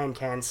turned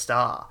can-can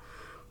star.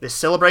 This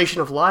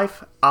celebration of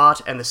life,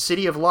 art, and the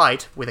city of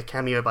light, with a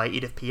cameo by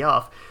Edith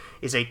Piaf,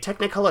 is a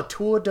Technicolor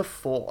tour de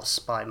force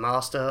by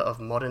master of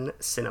modern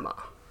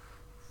cinema.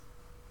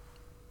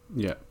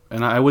 Yeah,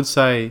 and I would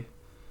say,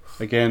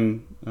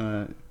 again,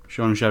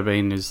 Jean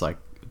Jabin is like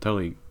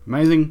totally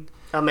amazing.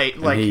 Mate,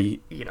 like,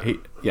 you know,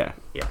 yeah.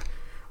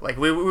 Like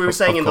we were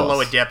saying in the course.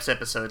 Lower Depths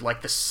episode,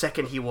 like the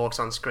second he walks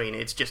on screen,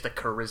 it's just a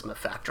charisma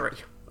factory.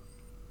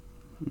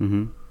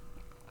 Mm-hmm.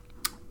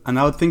 And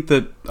I would think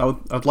that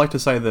I'd like to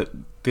say that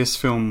this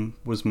film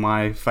was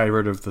my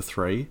favorite of the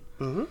three.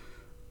 Mm-hmm.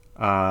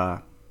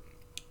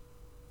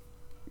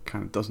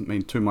 Kind of doesn't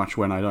mean too much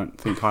when I don't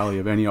think highly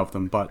of any of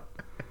them, but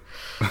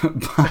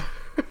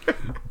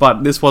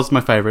but this was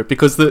my favorite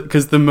because the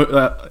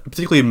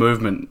particularly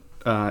movement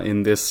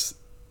in this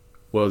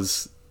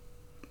was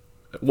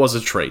a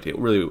treat. It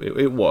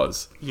really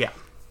was. Yeah.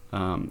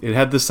 It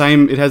has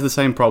the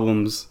same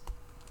problems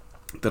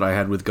that I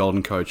had with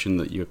Golden Coach, in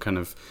that you're kind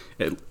of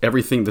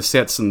everything, the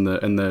sets and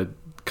the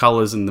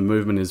colors and the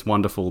movement is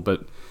wonderful,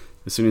 but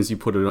as soon as you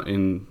put it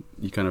in,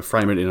 you kind of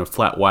frame it in a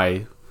flat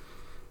way,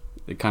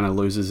 it kind of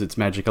loses its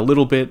magic a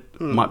little bit.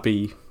 Might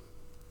be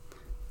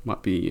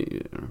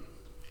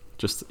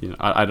just,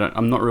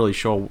 I'm not really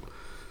sure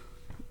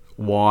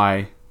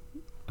why,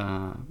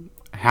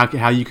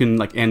 how you can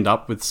like end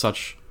up with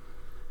such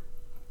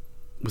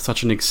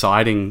an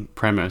exciting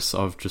premise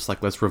of just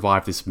like, let's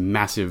revive this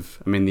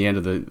massive, the end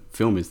of the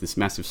film is this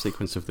massive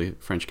sequence of the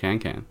French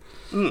can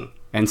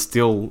and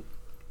still,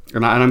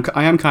 I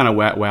am kind of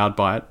wowed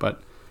by it,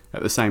 but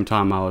at the same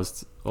time I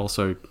was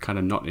also kind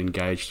of not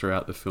engaged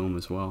throughout the film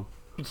as well.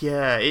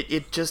 Yeah,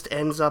 it just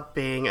ends up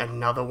being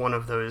another one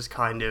of those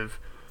kind of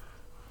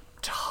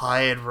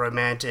tired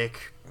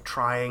romantic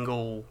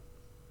triangle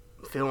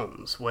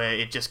films where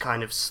it just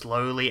kind of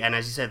slowly, and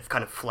as you said,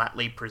 kind of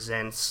flatly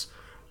presents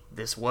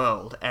this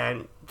world.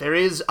 And there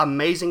is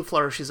amazing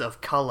flourishes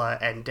of colour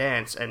and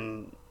dance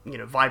and,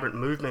 vibrant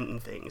movement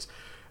and things,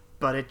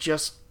 but it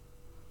just,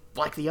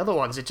 like the other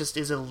ones, it just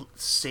is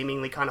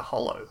seemingly kind of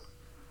hollow.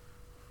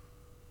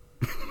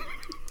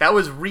 That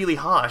was really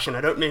harsh, and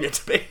I don't mean it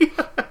to be.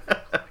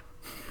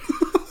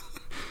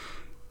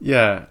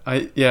 Yeah,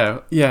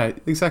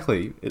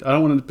 exactly. I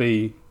don't want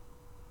to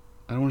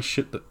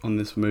shit on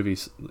this movie,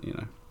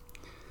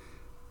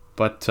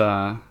 But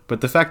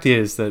the fact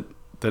is that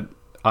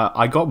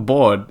I got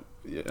bored.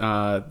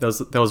 There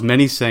was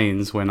many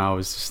scenes when I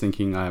was just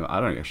thinking, I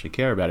don't actually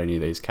care about any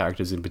of these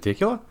characters in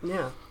particular.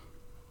 Yeah.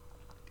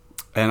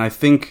 And I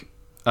think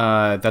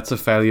that's a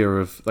failure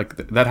of, like,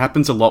 that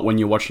happens a lot when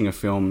you're watching a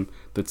film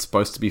that's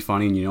supposed to be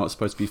funny and you know it's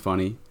supposed to be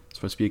funny. It's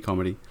supposed to be a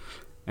comedy.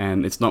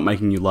 And it's not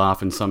making you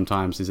laugh, and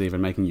sometimes is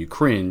even making you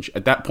cringe.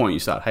 At that point, you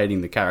start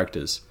hating the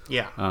characters.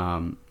 Yeah.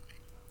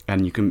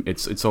 And you can,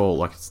 it's all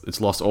like,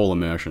 it's lost all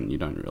immersion. You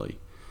don't really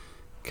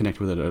connect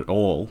with it at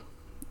all.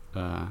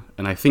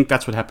 And I think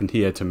that's what happened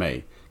here to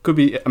me. Could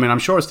be, I'm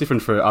sure it's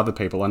different for other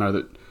people. I know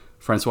that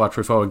Francois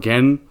Truffaut,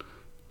 again,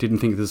 didn't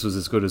think this was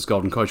as good as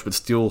Golden Coach, but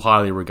still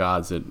highly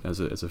regards it as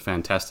a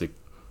fantastic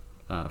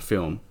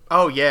film.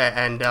 Oh,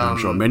 yeah, and I'm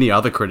sure many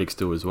other critics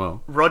do as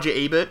well. Roger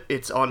Ebert,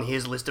 it's on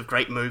his list of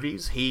great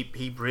movies.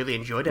 He really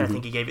enjoyed it. Mm-hmm. I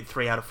think he gave it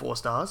 3 out of 4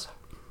 stars.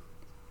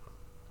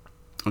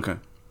 Okay.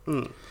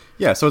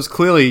 Yeah, so it's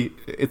clearly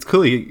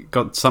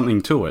got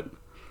something to it.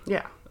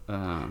 Yeah.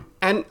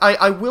 And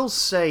I will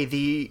say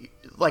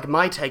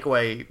my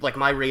takeaway, like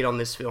my read on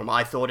this film,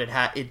 I thought it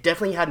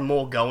definitely had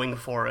more going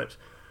for it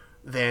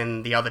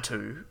than the other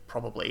two,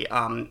 probably,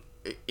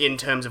 in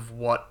terms of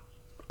what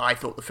I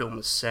thought the film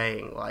was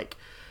saying,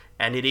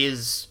 and it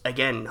is,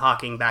 again,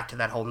 harking back to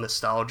that whole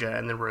nostalgia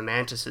and the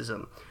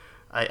romanticism.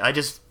 I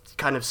just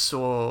kind of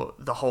saw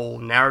the whole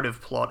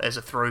narrative plot as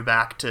a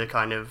throwback to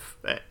kind of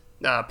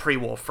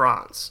pre-war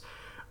France.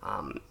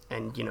 And,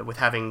 with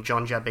having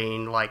John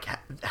Jabin,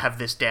 have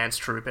this dance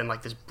troupe and,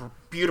 this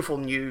beautiful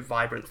new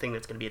vibrant thing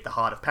that's going to be at the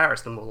heart of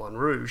Paris, the Moulin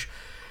Rouge.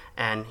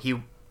 And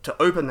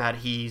to open that,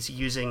 he's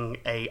using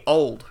a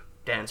old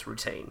dance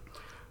routine.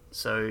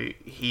 So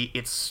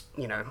it's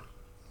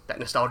that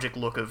nostalgic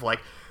look of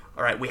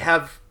all right, we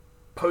have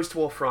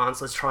post-war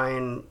France, let's try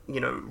and,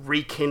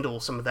 rekindle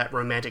some of that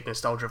romantic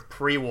nostalgia of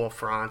pre-war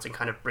France and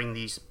kind of bring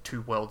these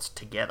two worlds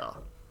together.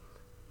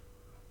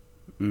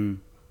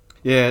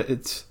 Yeah,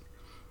 it's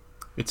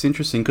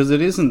interesting because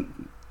it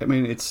isn't,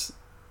 it's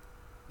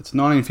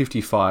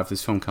 1955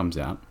 this film comes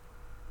out.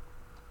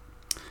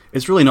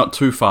 It's really not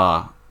too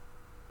far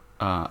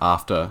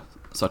after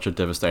such a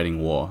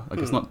devastating war.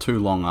 It's not too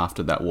long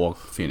after that war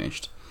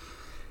finished.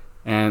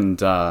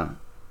 And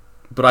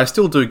but I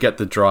still do get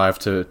the drive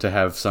to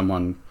have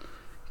someone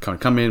kind of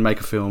come in,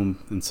 make a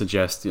film, and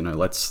suggest,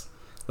 let's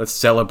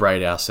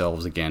celebrate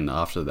ourselves again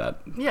after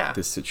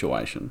this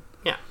situation.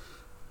 Yeah.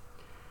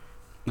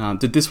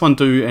 Did this one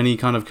do any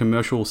kind of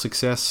commercial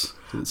success?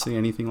 Did it see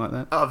anything like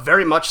that?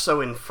 Very much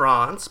so in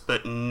France,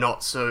 but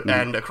not so,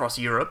 and across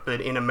Europe, but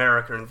in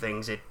America and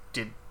things, it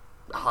did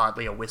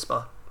hardly a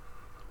whisper.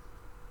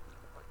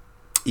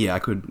 Yeah,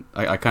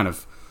 I kind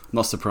of,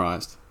 not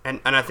surprised. And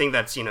I think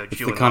that's, due it's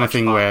the kind of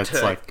thing where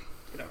it's like,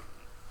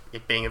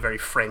 it being a very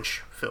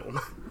French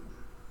film.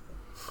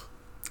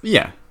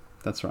 Yeah,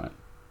 that's right.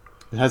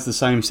 It has the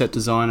same set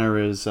designer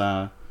as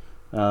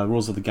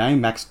Rules of the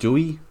Game, Max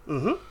Dewey.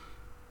 Mm-hmm.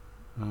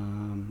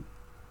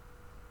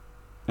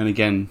 And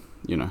again,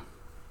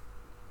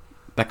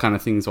 that kind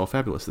of thing is all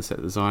fabulous, the set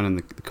design and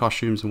the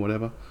costumes and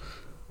whatever.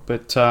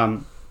 But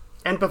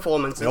And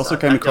performances. I also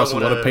came across a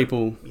lot of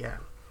people... Yeah.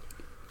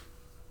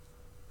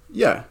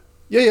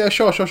 Yeah,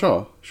 sure.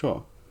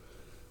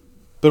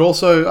 But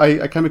also,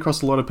 I came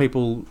across a lot of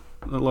people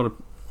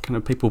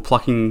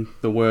plucking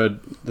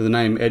the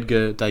name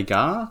Edgar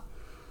Degas,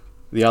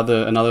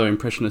 another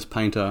impressionist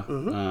painter.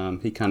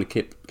 Mm-hmm. He kind of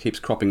keeps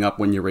cropping up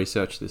when you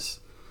research this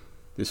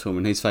film,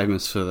 and he's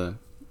famous for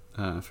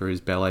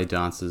his ballet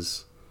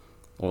dances,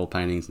 oil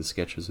paintings, and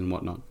sketches and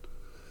whatnot.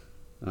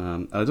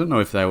 I don't know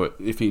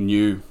if he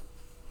knew,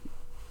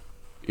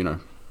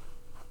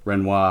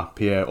 Renoir,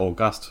 Pierre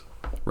Auguste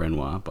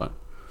Renoir, but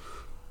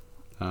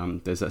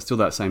there's still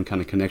that same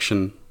kind of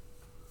connection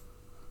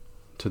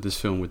to this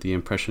film with the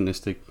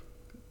impressionistic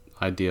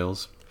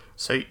ideals.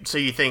 So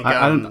you think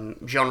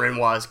Jean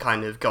Renoir is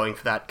kind of going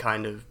for that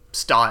kind of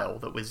style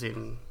that was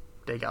in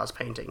Degas'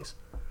 paintings?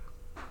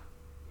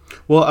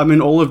 Well, I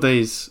mean, all of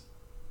these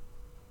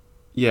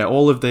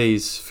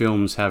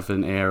films have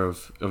an air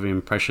of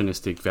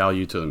impressionistic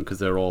value to them because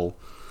they're all...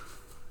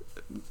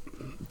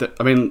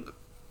 I mean,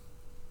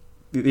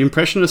 the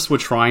Impressionists were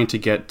trying to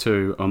get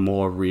to a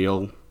more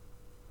real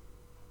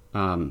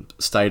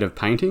state of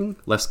painting,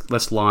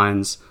 less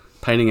lines,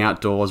 painting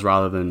outdoors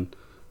rather than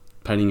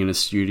painting in a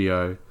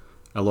studio,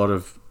 a lot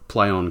of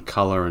play on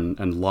colour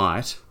and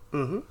light.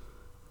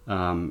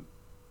 Mm-hmm.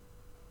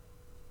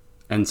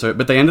 And so,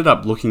 but they ended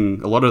up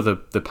looking, a lot of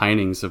the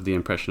paintings of the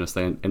Impressionists,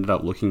 they ended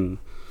up looking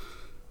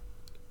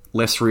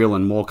less real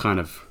and more kind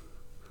of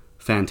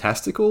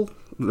fantastical,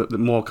 the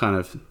more kind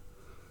of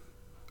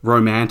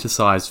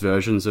romanticized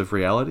versions of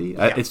reality.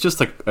 Yeah. It's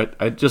just like,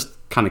 I just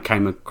kind of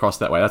came across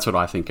that way. That's what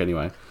I think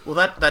anyway. Well,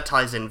 that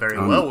ties in very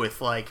well with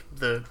like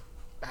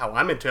how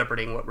I'm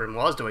interpreting what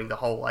Renoir's doing, the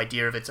whole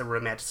idea of it's a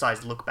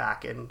romanticized look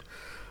back, and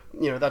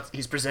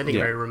he's presenting a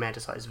very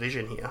romanticized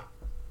vision here.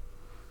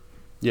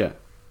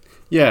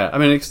 Yeah, I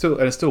mean, it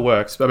still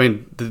works. I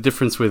mean, the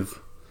difference with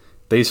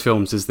these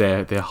films is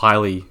they're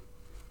highly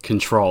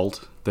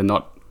controlled. They're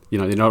not,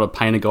 they're not a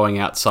painter going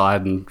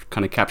outside and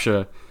kind of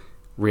capture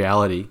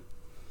reality.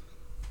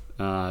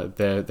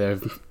 They're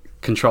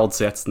controlled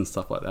sets and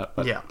stuff like that.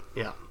 But, yeah.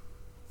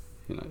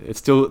 It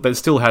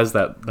still has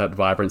that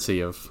vibrancy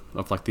of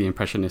like the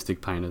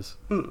impressionistic painters.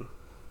 Hmm.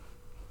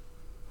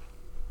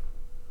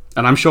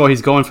 And I'm sure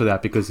he's going for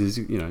that because his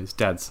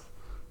dad's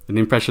an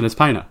impressionist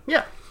painter.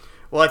 Yeah.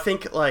 Well, I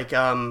think like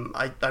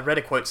I read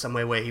a quote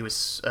somewhere where he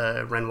was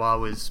Renoir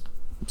was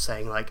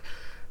saying like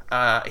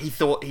he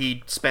thought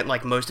he'd spent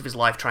like most of his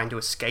life trying to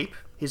escape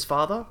his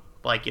father,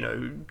 like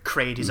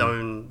create his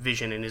own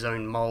vision in his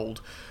own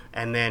mold,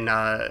 and then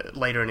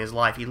later in his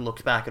life he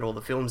looked back at all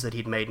the films that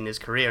he'd made in his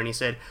career and he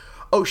said,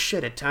 "Oh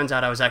shit! It turns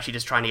out I was actually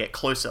just trying to get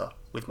closer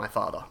with my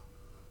father."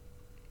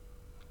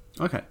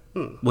 Okay.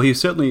 Well, he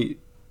certainly,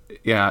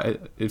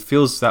 it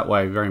feels that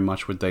way very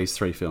much with these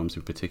three films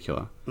in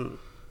particular.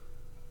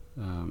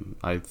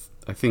 I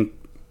think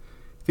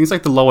things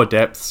like The Lower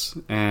Depths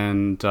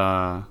and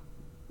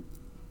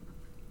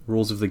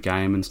Rules of the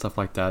Game and stuff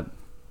like that,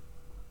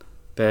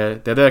 they're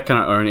their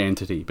kind of own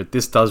entity. But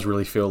this does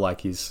really feel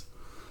like he's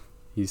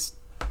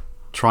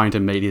trying to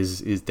meet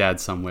his dad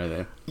somewhere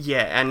there.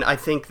 Yeah, and I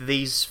think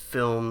these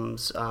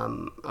films, I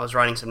was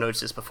writing some notes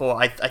this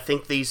before, I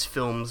think these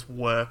films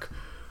work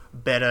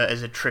better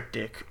as a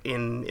triptych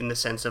in the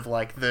sense of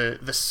like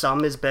the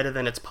sum is better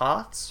than its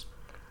parts.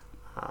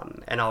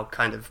 And I'll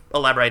kind of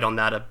elaborate on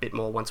that a bit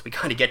more once we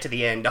kind of get to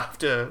the end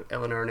after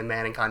Eleanor and a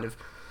Man and kind of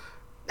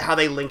how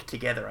they link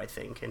together, I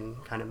think,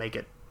 and kind of make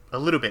it a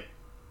little bit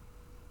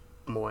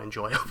more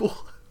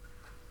enjoyable.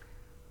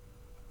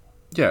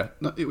 We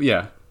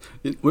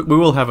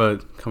will have a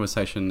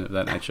conversation of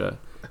that nature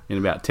in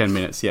about 10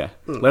 minutes, yeah.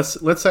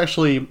 Let's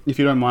actually, if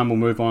you don't mind, we'll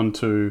move on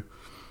to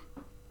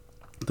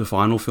the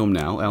final film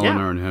now,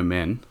 Eleanor and Her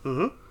Men,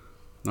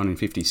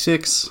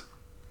 1956.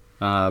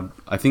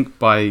 I think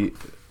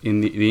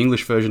in the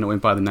English version, it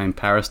went by the name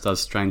Paris Does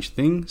Strange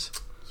Things.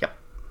 Yep.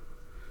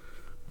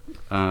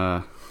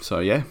 So,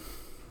 yeah.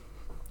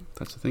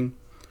 That's the thing.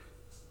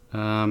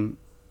 And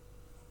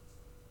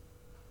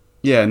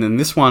then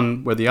this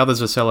one, where the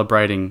others are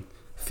celebrating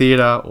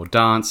theatre or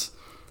dance,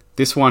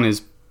 this one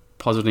is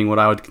positing what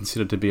I would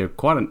consider to be a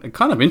kind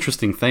of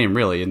interesting theme,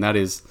 really, and that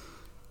is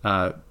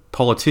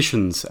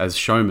politicians as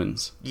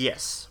showmans.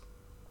 Yes.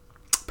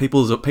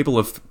 People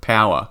of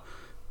power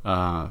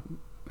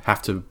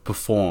have to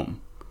perform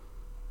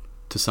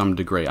to some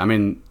degree. I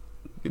mean,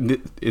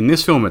 in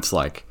this film, it's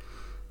like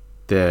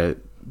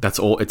that's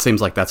all. It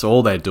seems like that's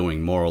all they're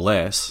doing, more or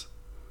less.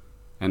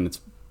 And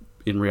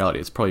in reality,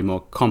 it's probably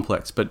more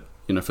complex. But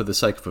for the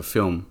sake of a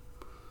film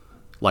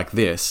like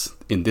this,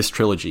 in this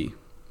trilogy,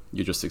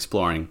 you're just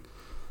exploring,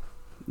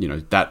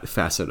 that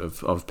facet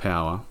of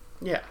power.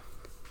 Yeah.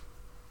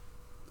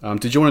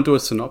 Did you want to do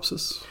a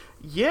synopsis?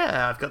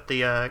 Yeah, I've got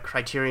the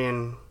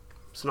Criterion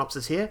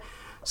synopsis here.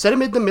 Set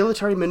amid the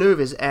military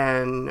maneuvers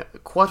and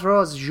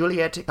Quatre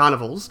Juliette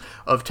carnivals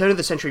of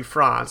turn-of-the-century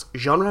France,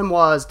 Jean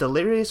Renoir's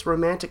delirious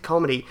romantic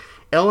comedy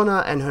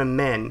Eleanor and Her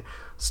Men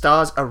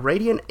stars a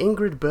radiant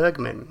Ingrid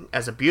Bergman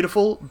as a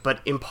beautiful but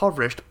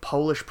impoverished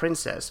Polish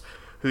princess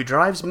who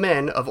drives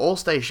men of all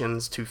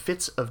stations to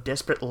fits of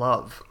desperate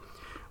love.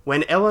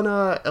 When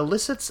Eleanor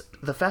elicits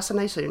the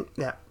fascination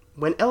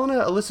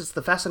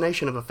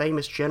of a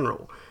famous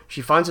general,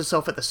 she finds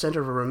herself at the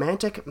center of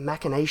romantic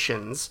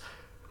machinations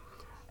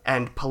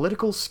and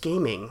political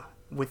scheming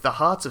with the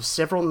hearts of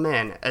several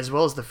men, as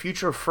well as the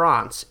future of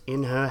France,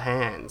 in her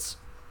hands.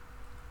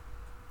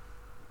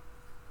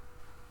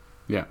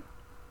 Yeah.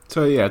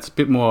 So yeah, it's a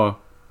bit more...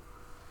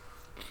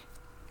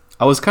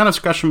 I was kind of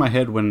scratching my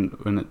head when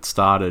it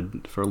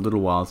started for a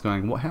little while. I was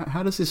going,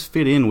 how does this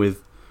fit in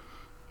with,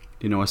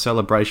 a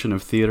celebration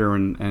of theatre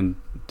and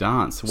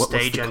dance? Stage what's the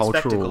and cultural...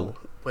 spectacle.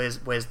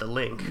 Where's the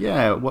link?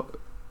 Yeah,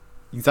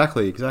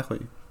 exactly.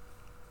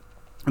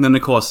 And then,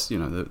 of course,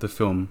 the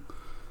film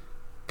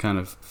kind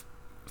of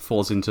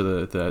falls into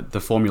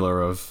the formula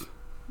of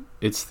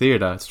it's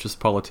theatre, it's just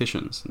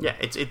politicians. Yeah,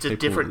 it's a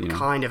different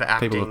kind of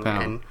acting,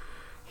 and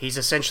he's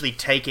essentially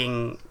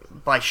taking...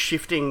 by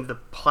shifting the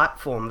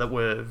platform that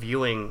we're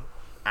viewing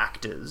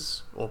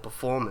actors or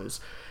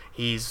performers,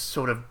 he's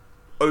sort of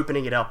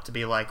opening it up to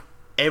be like,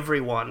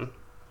 everyone,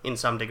 in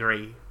some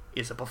degree,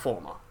 is a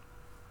performer.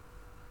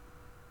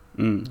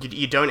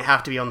 You don't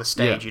have to be on the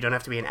stage, you don't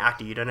have to be an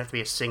actor, you don't have to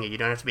be a singer, you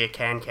don't have to be a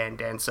can-can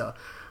dancer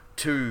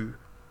to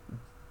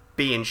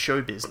be in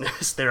show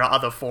business. There are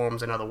other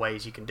forms and other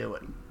ways you can do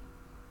it.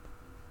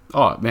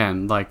 Oh,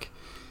 man, like,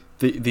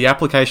 the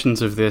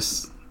applications of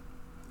this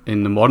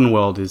in the modern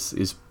world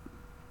is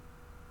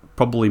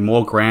probably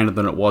more grand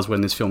than it was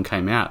when this film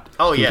came out.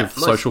 Oh, yeah.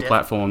 Social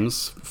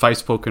platforms,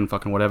 Facebook and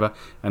fucking whatever,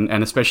 and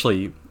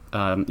especially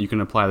you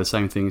can apply the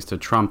same things to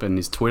Trump and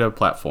his Twitter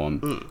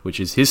platform, which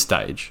is his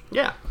stage.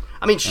 Yeah.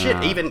 I mean,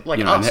 shit, even like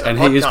us, and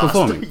podcast, he is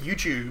performing.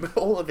 YouTube,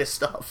 all of this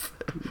stuff.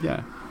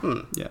 Yeah.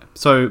 Yeah.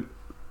 So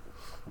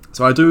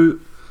I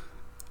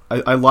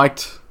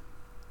liked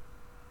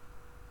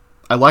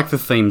the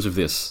themes of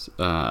this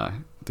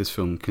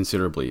film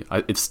considerably.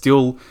 It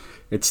still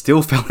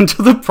fell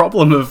into the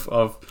problem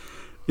of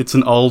it's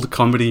an old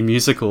comedy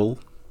musical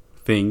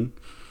thing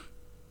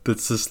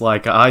that's just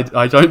like I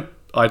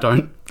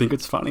don't think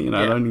it's funny, and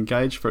I don't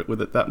engage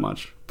with it that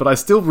much. But I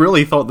still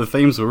really thought the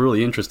themes were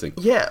really interesting.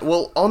 Yeah,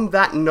 well, on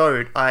that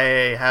note, I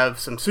have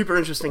some super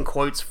interesting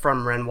quotes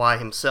from Renoir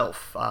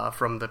himself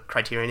from the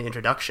Criterion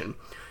introduction.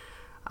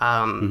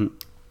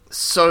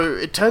 So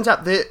it turns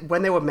out that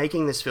when they were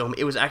making this film,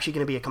 it was actually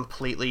going to be a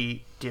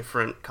completely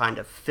different kind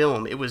of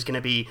film. It was going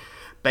to be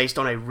based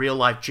on a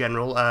real-life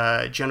general,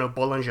 General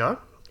Boulanger,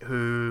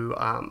 who,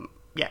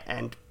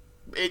 and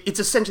it's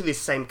essentially the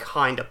same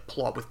kind of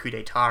plot with coup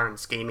d'etat and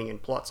scheming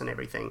and plots and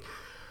everything.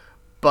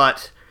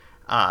 But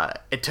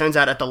it turns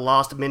out at the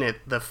last minute,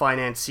 the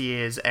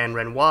financiers and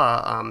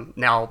Renoir,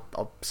 now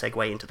I'll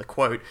segue into the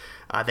quote,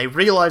 they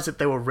realized that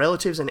they were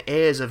relatives and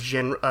heirs of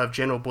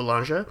General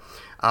Boulanger,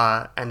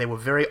 and they were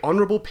very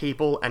honorable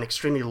people and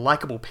extremely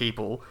likable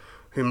people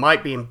who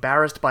might be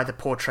embarrassed by the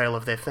portrayal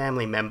of their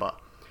family member.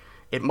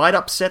 It might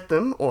upset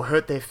them or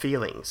hurt their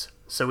feelings.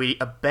 So we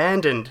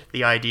abandoned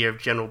the idea of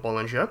General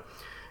Boulanger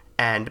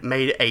and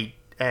made a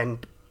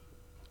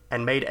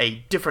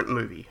different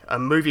movie, a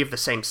movie of the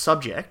same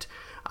subject.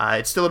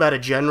 It's still about a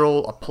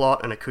general, a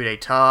plot, and a coup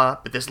d'etat,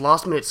 but this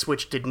last-minute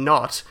switch did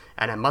not,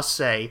 and I must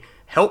say,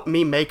 help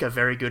me make a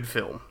very good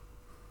film.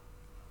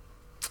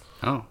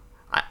 Oh.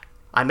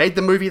 I made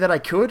the movie that I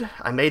could.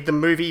 I made the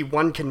movie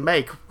one can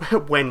make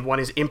when one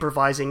is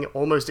improvising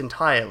almost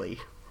entirely.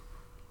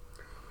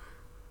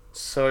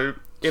 So,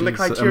 in the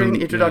Criterion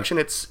introduction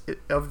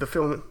of the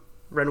film,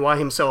 Renoir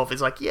himself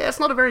is like, yeah, it's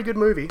not a very good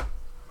movie.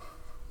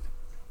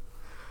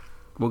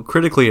 Well,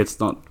 critically, it's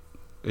not.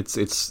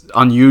 It's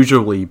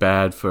unusually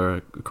bad for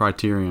a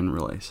Criterion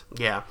release.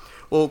 Yeah.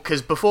 Well,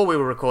 because before we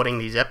were recording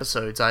these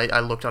episodes, I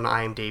looked on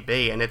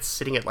IMDb, and it's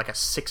sitting at like a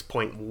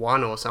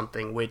 6.1 or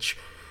something, which,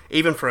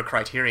 even for a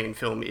Criterion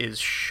film, is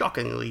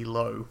shockingly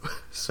low.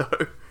 So,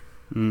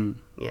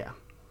 yeah.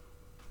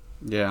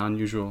 Yeah,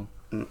 unusual.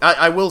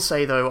 I will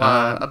say, though,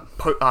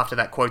 after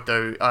that quote,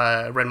 though,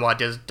 Renoir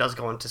does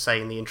go on to say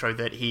in the intro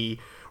that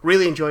he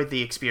really enjoyed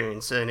the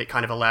experience, and it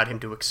kind of allowed him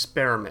to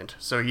experiment.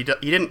 So he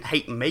didn't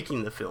hate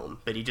making the film,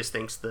 but he just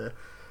thinks the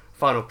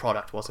final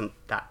product wasn't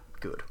that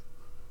good.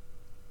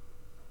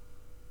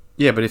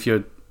 Yeah, but if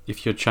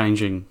you're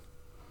changing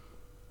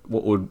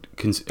what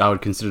I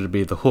would consider to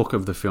be the hook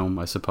of the film,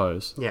 I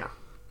suppose. Yeah.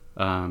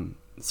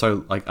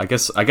 So like I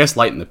guess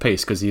late in the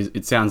piece, because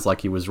it sounds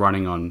like he was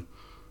running on.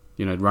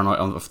 Run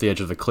off the edge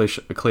of a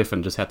cliff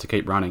and just had to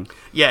keep running.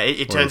 Yeah,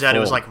 it turns out it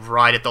was like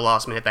right at the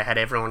last minute. They had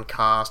everyone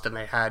cast and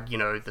they had,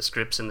 the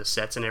scripts and the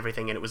sets and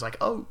everything, and it was like,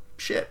 oh,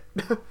 shit.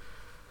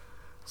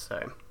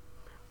 So,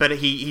 but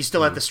he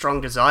still had the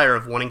strong desire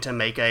of wanting to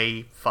make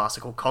a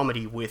farcical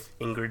comedy with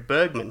Ingrid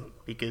Bergman,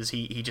 because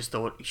he just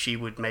thought she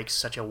would make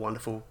such a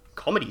wonderful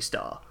comedy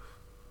star.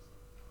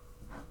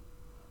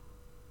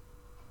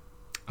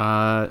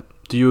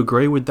 Do you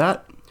agree with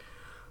that?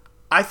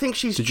 I think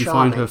she's Did you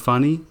charming. find her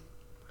funny?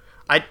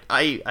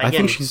 I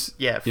think she's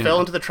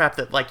fell into the trap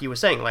that, like you were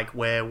saying, like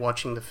we're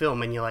watching the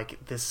film and you're like,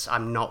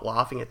 I'm not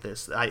laughing at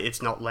this.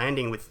 It's not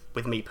landing with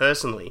me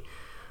personally.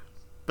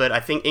 but I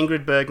think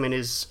Ingrid Bergman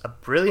is a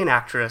brilliant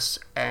actress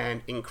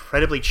and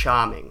incredibly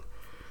charming.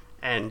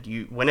 And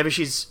whenever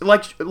she's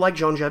like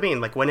Jean Jabin,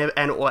 like whenever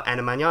or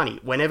Anna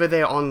Magnani, whenever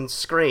they're on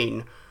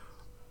screen,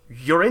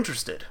 you're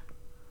interested.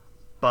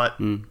 But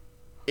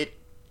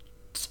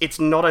it's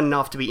not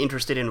enough to be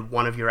interested in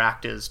one of your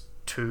actors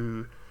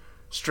to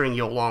string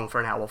you along for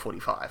an hour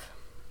 45.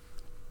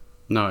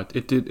 No,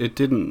 it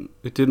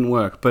didn't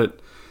work. But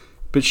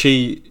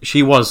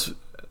she was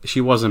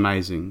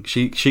amazing.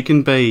 She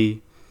can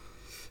be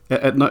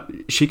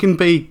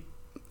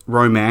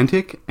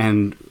romantic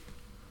and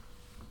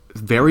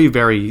very,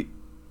 very.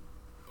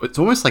 It's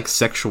almost like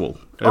sexual,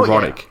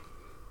 erotic. Yeah.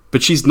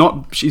 But she's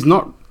not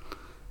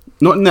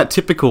in that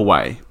typical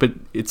way. But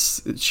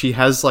she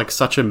has like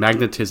such a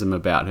magnetism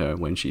about her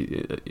when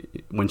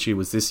she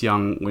was this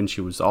young, when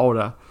she was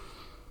older.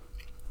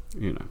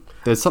 You know,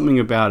 there's something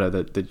about her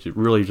that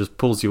really just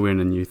pulls you in,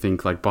 and you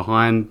think like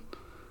behind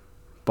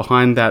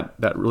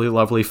that really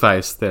lovely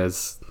face,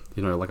 there's,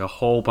 you know, like a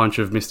whole bunch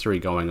of mystery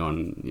going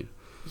on.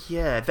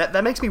 Yeah,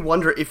 that makes me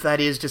wonder if that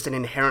is just an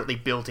inherently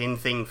built-in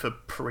thing for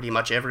pretty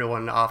much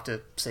everyone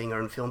after seeing her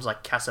in films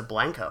like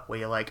Casablanca, where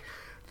you're like,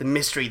 the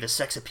mystery, the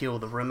sex appeal,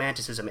 the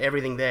romanticism,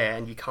 everything there,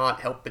 and you can't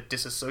help but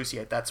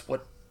disassociate. That's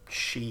what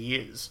she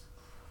is.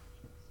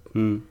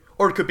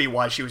 Or it could be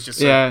why she was just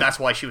that's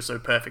why she was so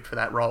perfect for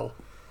that role.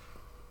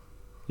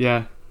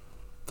 Yeah.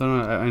 Don't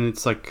know, and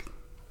it's like,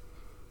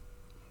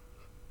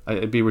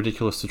 it'd be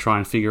ridiculous to try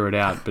and figure it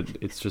out, but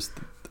it's just,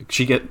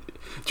 do you know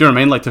what I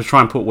mean? Like, to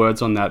try and put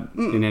words on that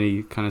in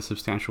any kind of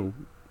substantial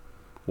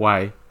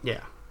way.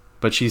 Yeah.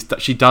 But she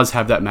does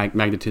have that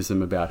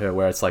magnetism about her,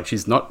 where it's like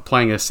she's not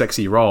playing a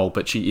sexy role,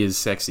 but she is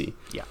sexy.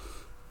 Yeah.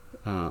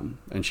 And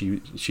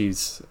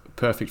she's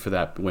perfect for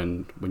that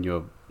when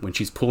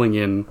she's pulling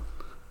in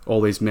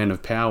all these men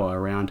of power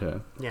around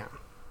her. Yeah.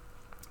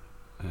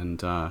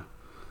 And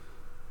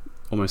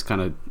almost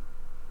kind of,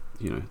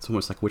 you know, it's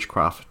almost like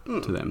witchcraft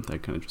to them. They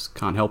kind of just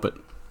can't help it.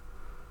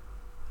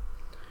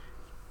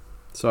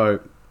 So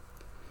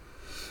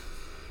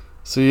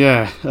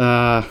yeah,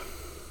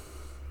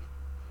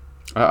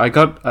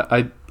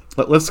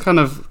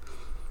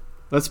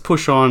 let's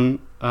push on.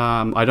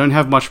 I don't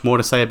have much more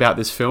to say about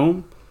this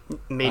film.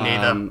 Me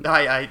neither.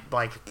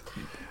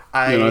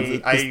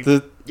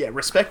 I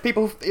respect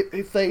people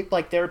if they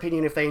like their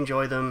opinion, if they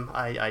enjoy them.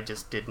 I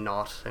just did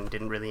not, and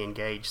didn't really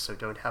engage, so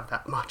don't have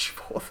that much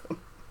for them.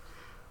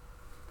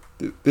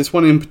 This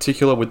one in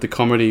particular with the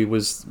comedy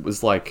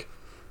was like,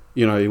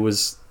 you know, it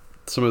was,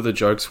 some of the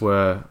jokes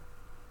were,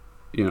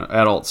 you know,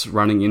 adults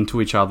running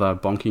into each other,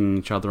 bonking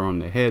each other on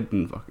their head,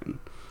 and fucking,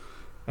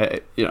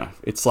 you know,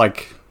 it's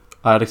like,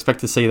 I'd expect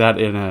to see that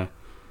in a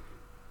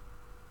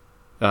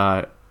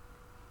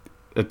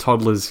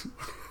toddler's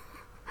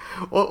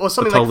or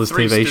something like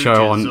Three TV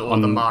show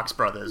on the Marx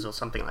Brothers or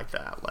something like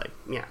that. Like,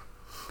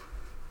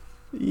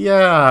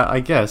 yeah, I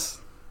guess.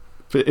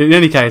 But in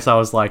any case, I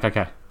was like,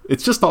 okay,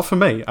 it's just not for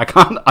me. I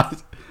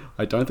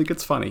don't think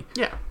it's funny.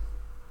 Yeah.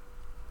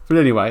 But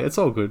anyway, it's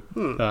all good.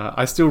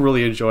 I still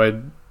really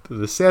enjoyed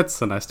the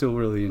sets, and I still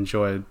really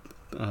enjoyed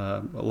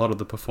a lot of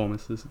the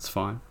performances. It's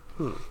fine.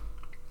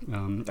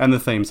 And the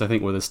themes, I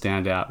think, were the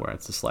standout, where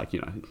it's just like,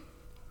 you know,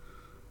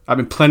 I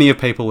mean, plenty of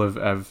people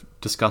have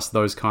discussed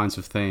those kinds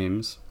of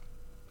themes.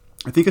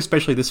 I think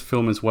especially this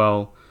film as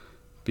well,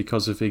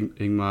 because of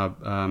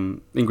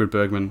Ingrid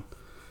Bergman.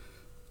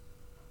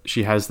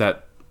 She has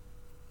that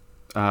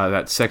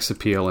sex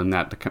appeal and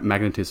that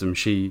magnetism.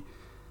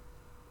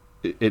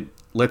 It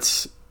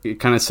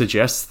kind of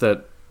suggests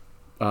that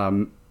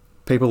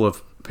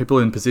people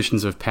in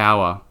positions of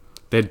power,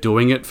 they're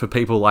doing it for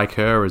people like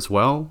her as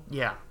well.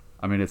 Yeah.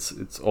 I mean,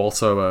 it's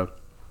also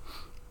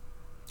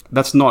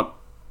that's not,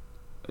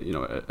 you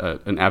know,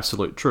 an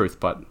absolute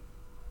truth, but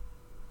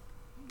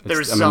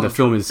the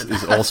film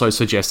is also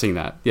suggesting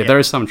that. Yeah, there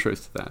is some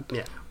truth to that.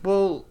 Yeah.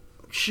 Well,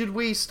 should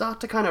we start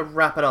to kind of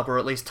wrap it up, or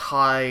at least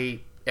tie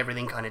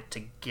everything kind of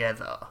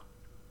together?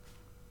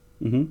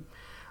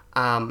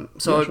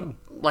 Sure.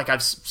 Like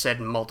I've said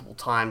multiple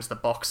times, the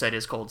box set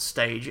is called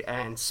Stage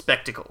and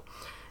Spectacle.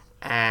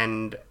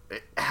 And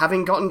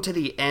having gotten to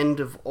the end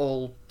of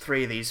all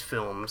three of these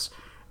films,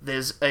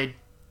 there's a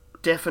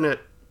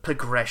definite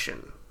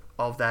progression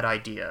of that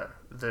idea.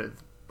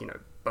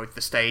 Both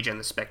the stage and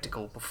the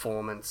spectacle,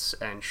 performance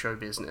and show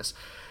business.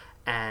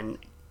 And,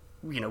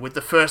 you know, with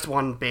the first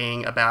one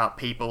being about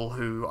people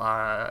who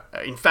are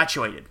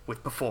infatuated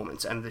with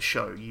performance and the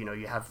show. You know,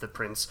 you have the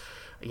prince,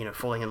 you know,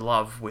 falling in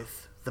love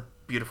with the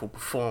beautiful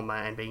performer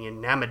and being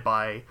enamored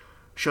by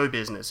show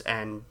business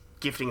and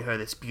gifting her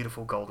this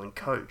beautiful golden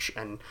coach.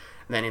 And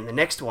then in the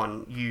next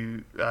one,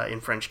 you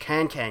in French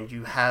Can,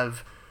 you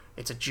have,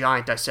 it's a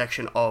giant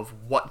dissection of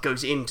what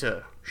goes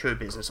into show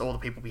business, all the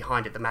people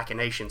behind it, the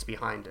machinations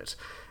behind it.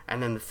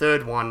 And then the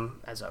third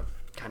one, as I've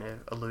kind of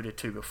alluded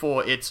to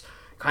before, it's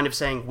kind of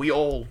saying we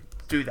all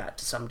do that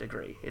to some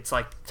degree. It's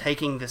like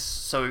taking this,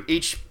 so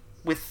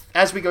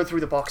as we go through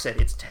the box set,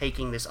 it's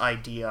taking this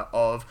idea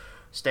of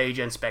stage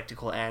and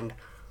spectacle and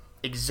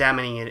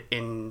examining it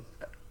in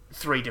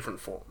three different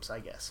forms,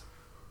 I guess.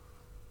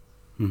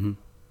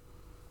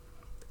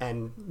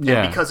 and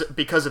Yeah.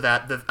 because of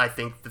that, I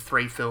think the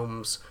three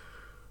films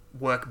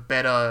work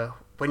better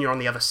when you're on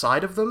the other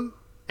side of them,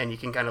 and you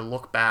can kind of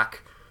look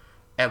back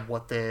at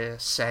what they're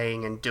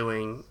saying and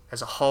doing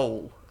as a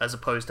whole, as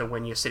opposed to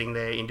when you're sitting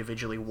there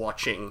individually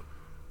watching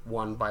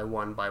one by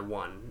one by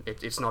one.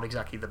 It's not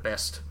exactly the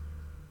best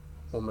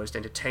or most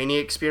entertaining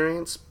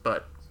experience,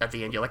 but at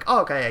the end you're like, oh,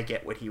 okay, I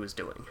get what he was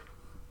doing.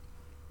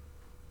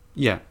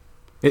 Yeah.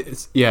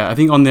 I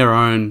think on their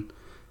own,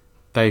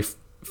 they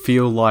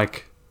feel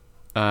like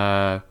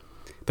a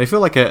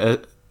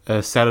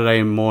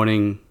Saturday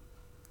morning,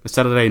 a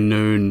Saturday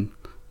noon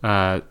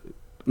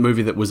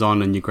movie that was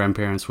on, and your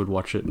grandparents would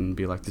watch it and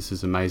be like, "This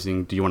is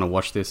amazing. Do you want to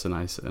watch this?" And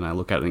I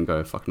look at it and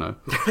go, "Fuck no."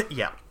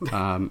 Yeah.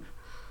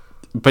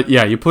 But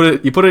yeah, you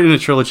put it in a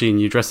trilogy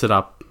and you dress it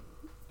up,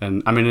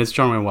 and I mean it's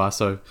Jean Renoir,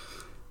 so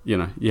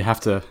you have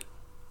to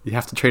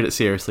treat it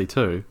seriously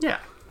too. Yeah.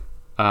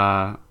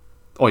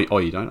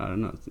 Or you don't. I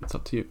don't know. It's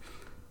up to you.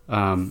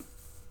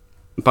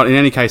 But in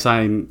any case,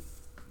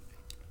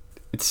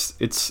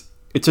 it's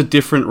a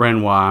different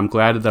Renoir. I'm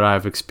glad that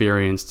I've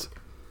experienced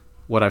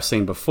what I've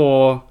seen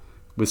before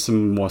with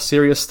some more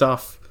serious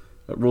stuff.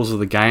 Rules of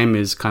the Game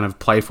is kind of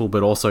playful,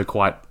 but also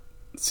quite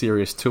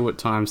serious too at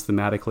times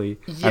thematically.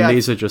 Yeah. And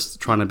these are just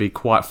trying to be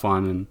quite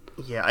fun. And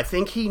yeah, I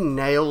think he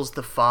nails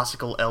the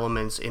farcical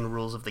elements in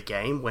Rules of the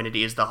Game when it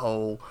is the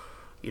whole,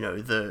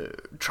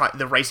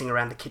 the racing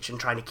around the kitchen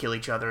trying to kill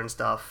each other and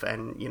stuff,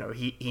 and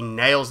he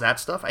nails that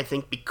stuff. I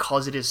think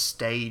because it is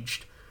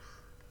staged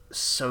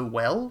so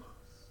well,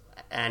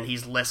 and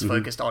he's less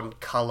focused on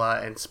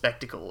color and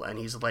spectacle, and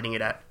he's letting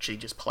it actually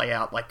just play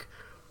out like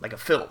a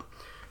film.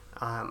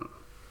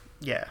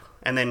 Yeah,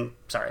 and then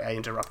sorry, I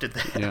interrupted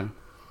there. Yeah.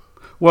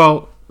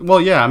 Well,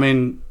 yeah. I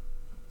mean,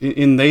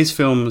 in these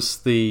films,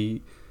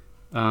 the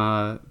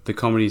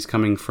comedy's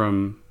coming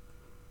from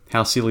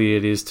how silly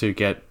it is to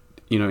get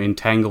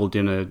entangled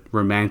in a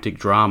romantic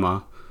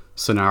drama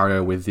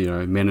scenario with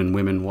men and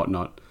women,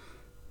 whatnot.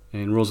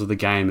 In Rules of the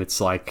Game,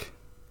 it's like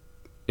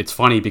it's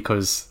funny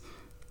because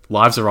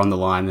lives are on the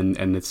line,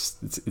 and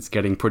it's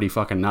getting pretty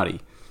fucking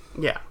nutty.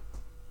 Yeah.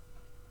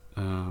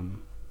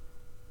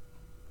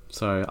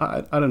 So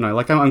I don't know.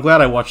 Like I'm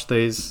glad I watched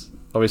these.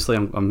 Obviously,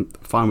 I'm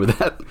fine with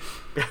that.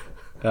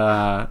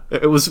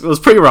 It was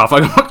pretty rough.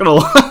 I'm not gonna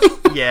lie.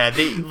 Yeah,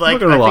 I'm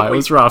not gonna lie. It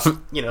was rough.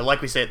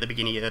 Like we said at the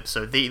beginning of the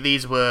episode,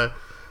 these were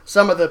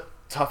some of the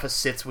toughest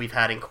sits we've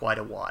had in quite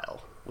a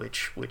while.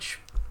 Which,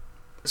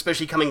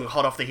 especially coming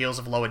hot off the heels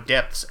of Lower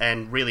Depths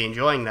and really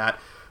enjoying that,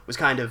 was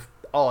kind of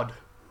odd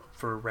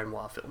for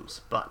Renoir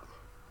films. But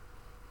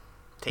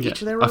to each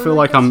their own. I feel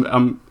like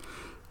I'm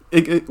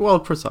well,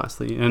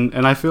 precisely,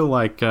 and I feel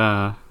like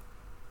to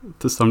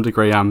some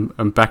degree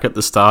I'm back at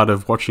the start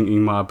of watching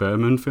Ingmar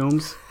Bergman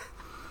films.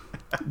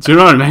 Do you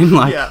know what I mean?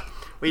 Like, yeah,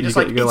 where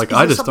you're like,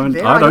 I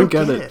don't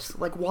get it.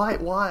 Like,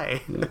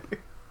 why? Yeah.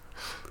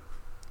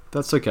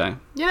 That's okay.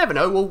 You never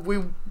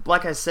know.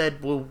 Like I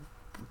said, we'll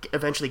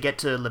eventually get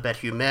to Le Bête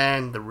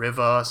Humaine, The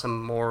River,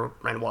 some more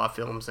Renoir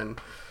films, and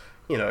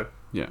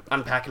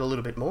unpack it a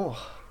little bit more.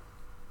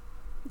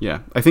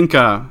 Yeah, I think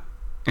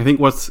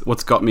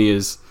what's got me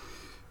is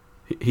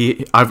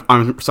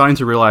I'm starting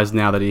to realize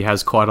now that he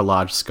has quite a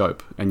large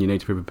scope, and you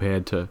need to be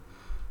prepared to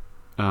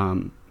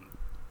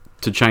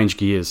change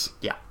gears.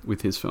 Yeah.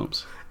 With his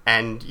films,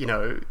 and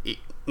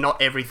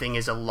not everything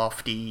is a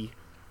lofty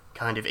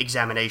kind of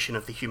examination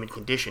of the human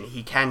condition.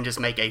 He can just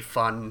make a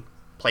fun,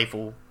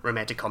 playful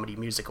romantic comedy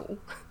musical.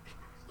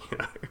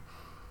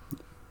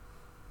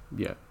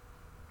 Yeah.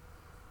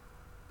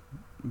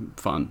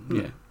 Fun.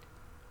 Yeah.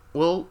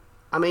 Well,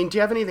 I mean, do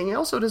you have anything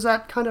else, or does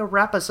that kind of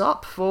wrap us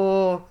up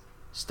for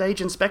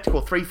Stage and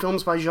Spectacle, 3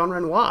 films by Jean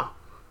Renoir?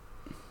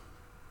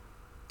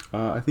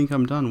 I think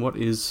I'm done. What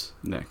is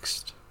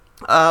next?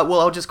 Well,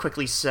 I'll just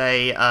quickly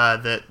say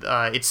that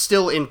it's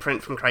still in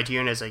print from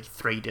Criterion as a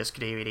 3-disc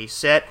DVD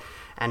set,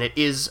 and it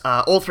is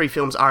all 3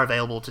 films are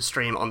available to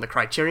stream on the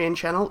Criterion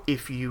channel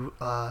if you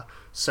are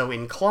so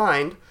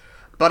inclined.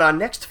 But our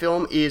next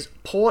film is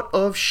Port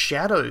of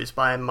Shadows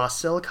by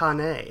Marcel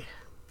Carné.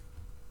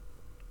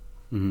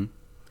 Mm-hmm.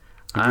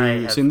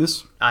 Have you seen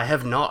this? I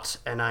have not,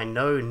 and I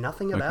know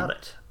nothing about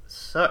it.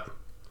 So,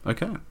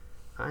 okay,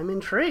 I'm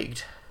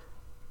intrigued.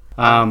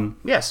 So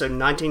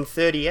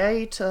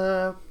 1938,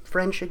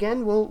 French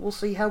again. We'll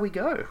see how we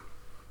go.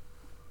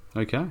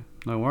 Okay,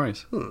 no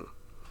worries.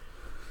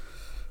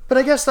 But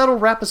I guess that'll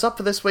wrap us up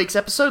for this week's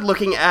episode,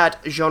 looking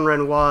at Jean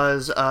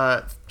Renoir's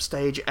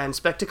Stage and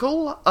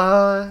Spectacle.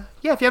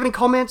 If you have any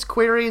comments,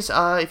 queries,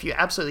 if you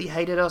absolutely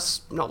hated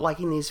us not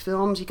liking these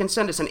films, you can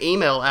send us an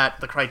email at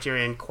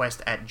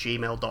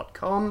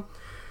thecriterionquest@gmail.com,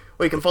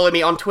 or you can follow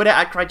me on Twitter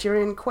at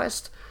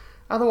CriterionQuest.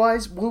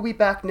 Otherwise, we'll be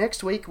back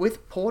next week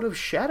with Port of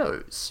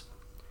Shadows.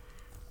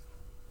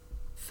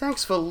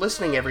 Thanks for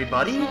listening,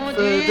 everybody. For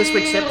this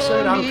week's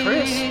episode, I'm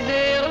Chris.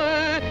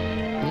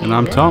 And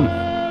I'm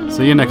Tom.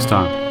 See you next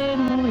time.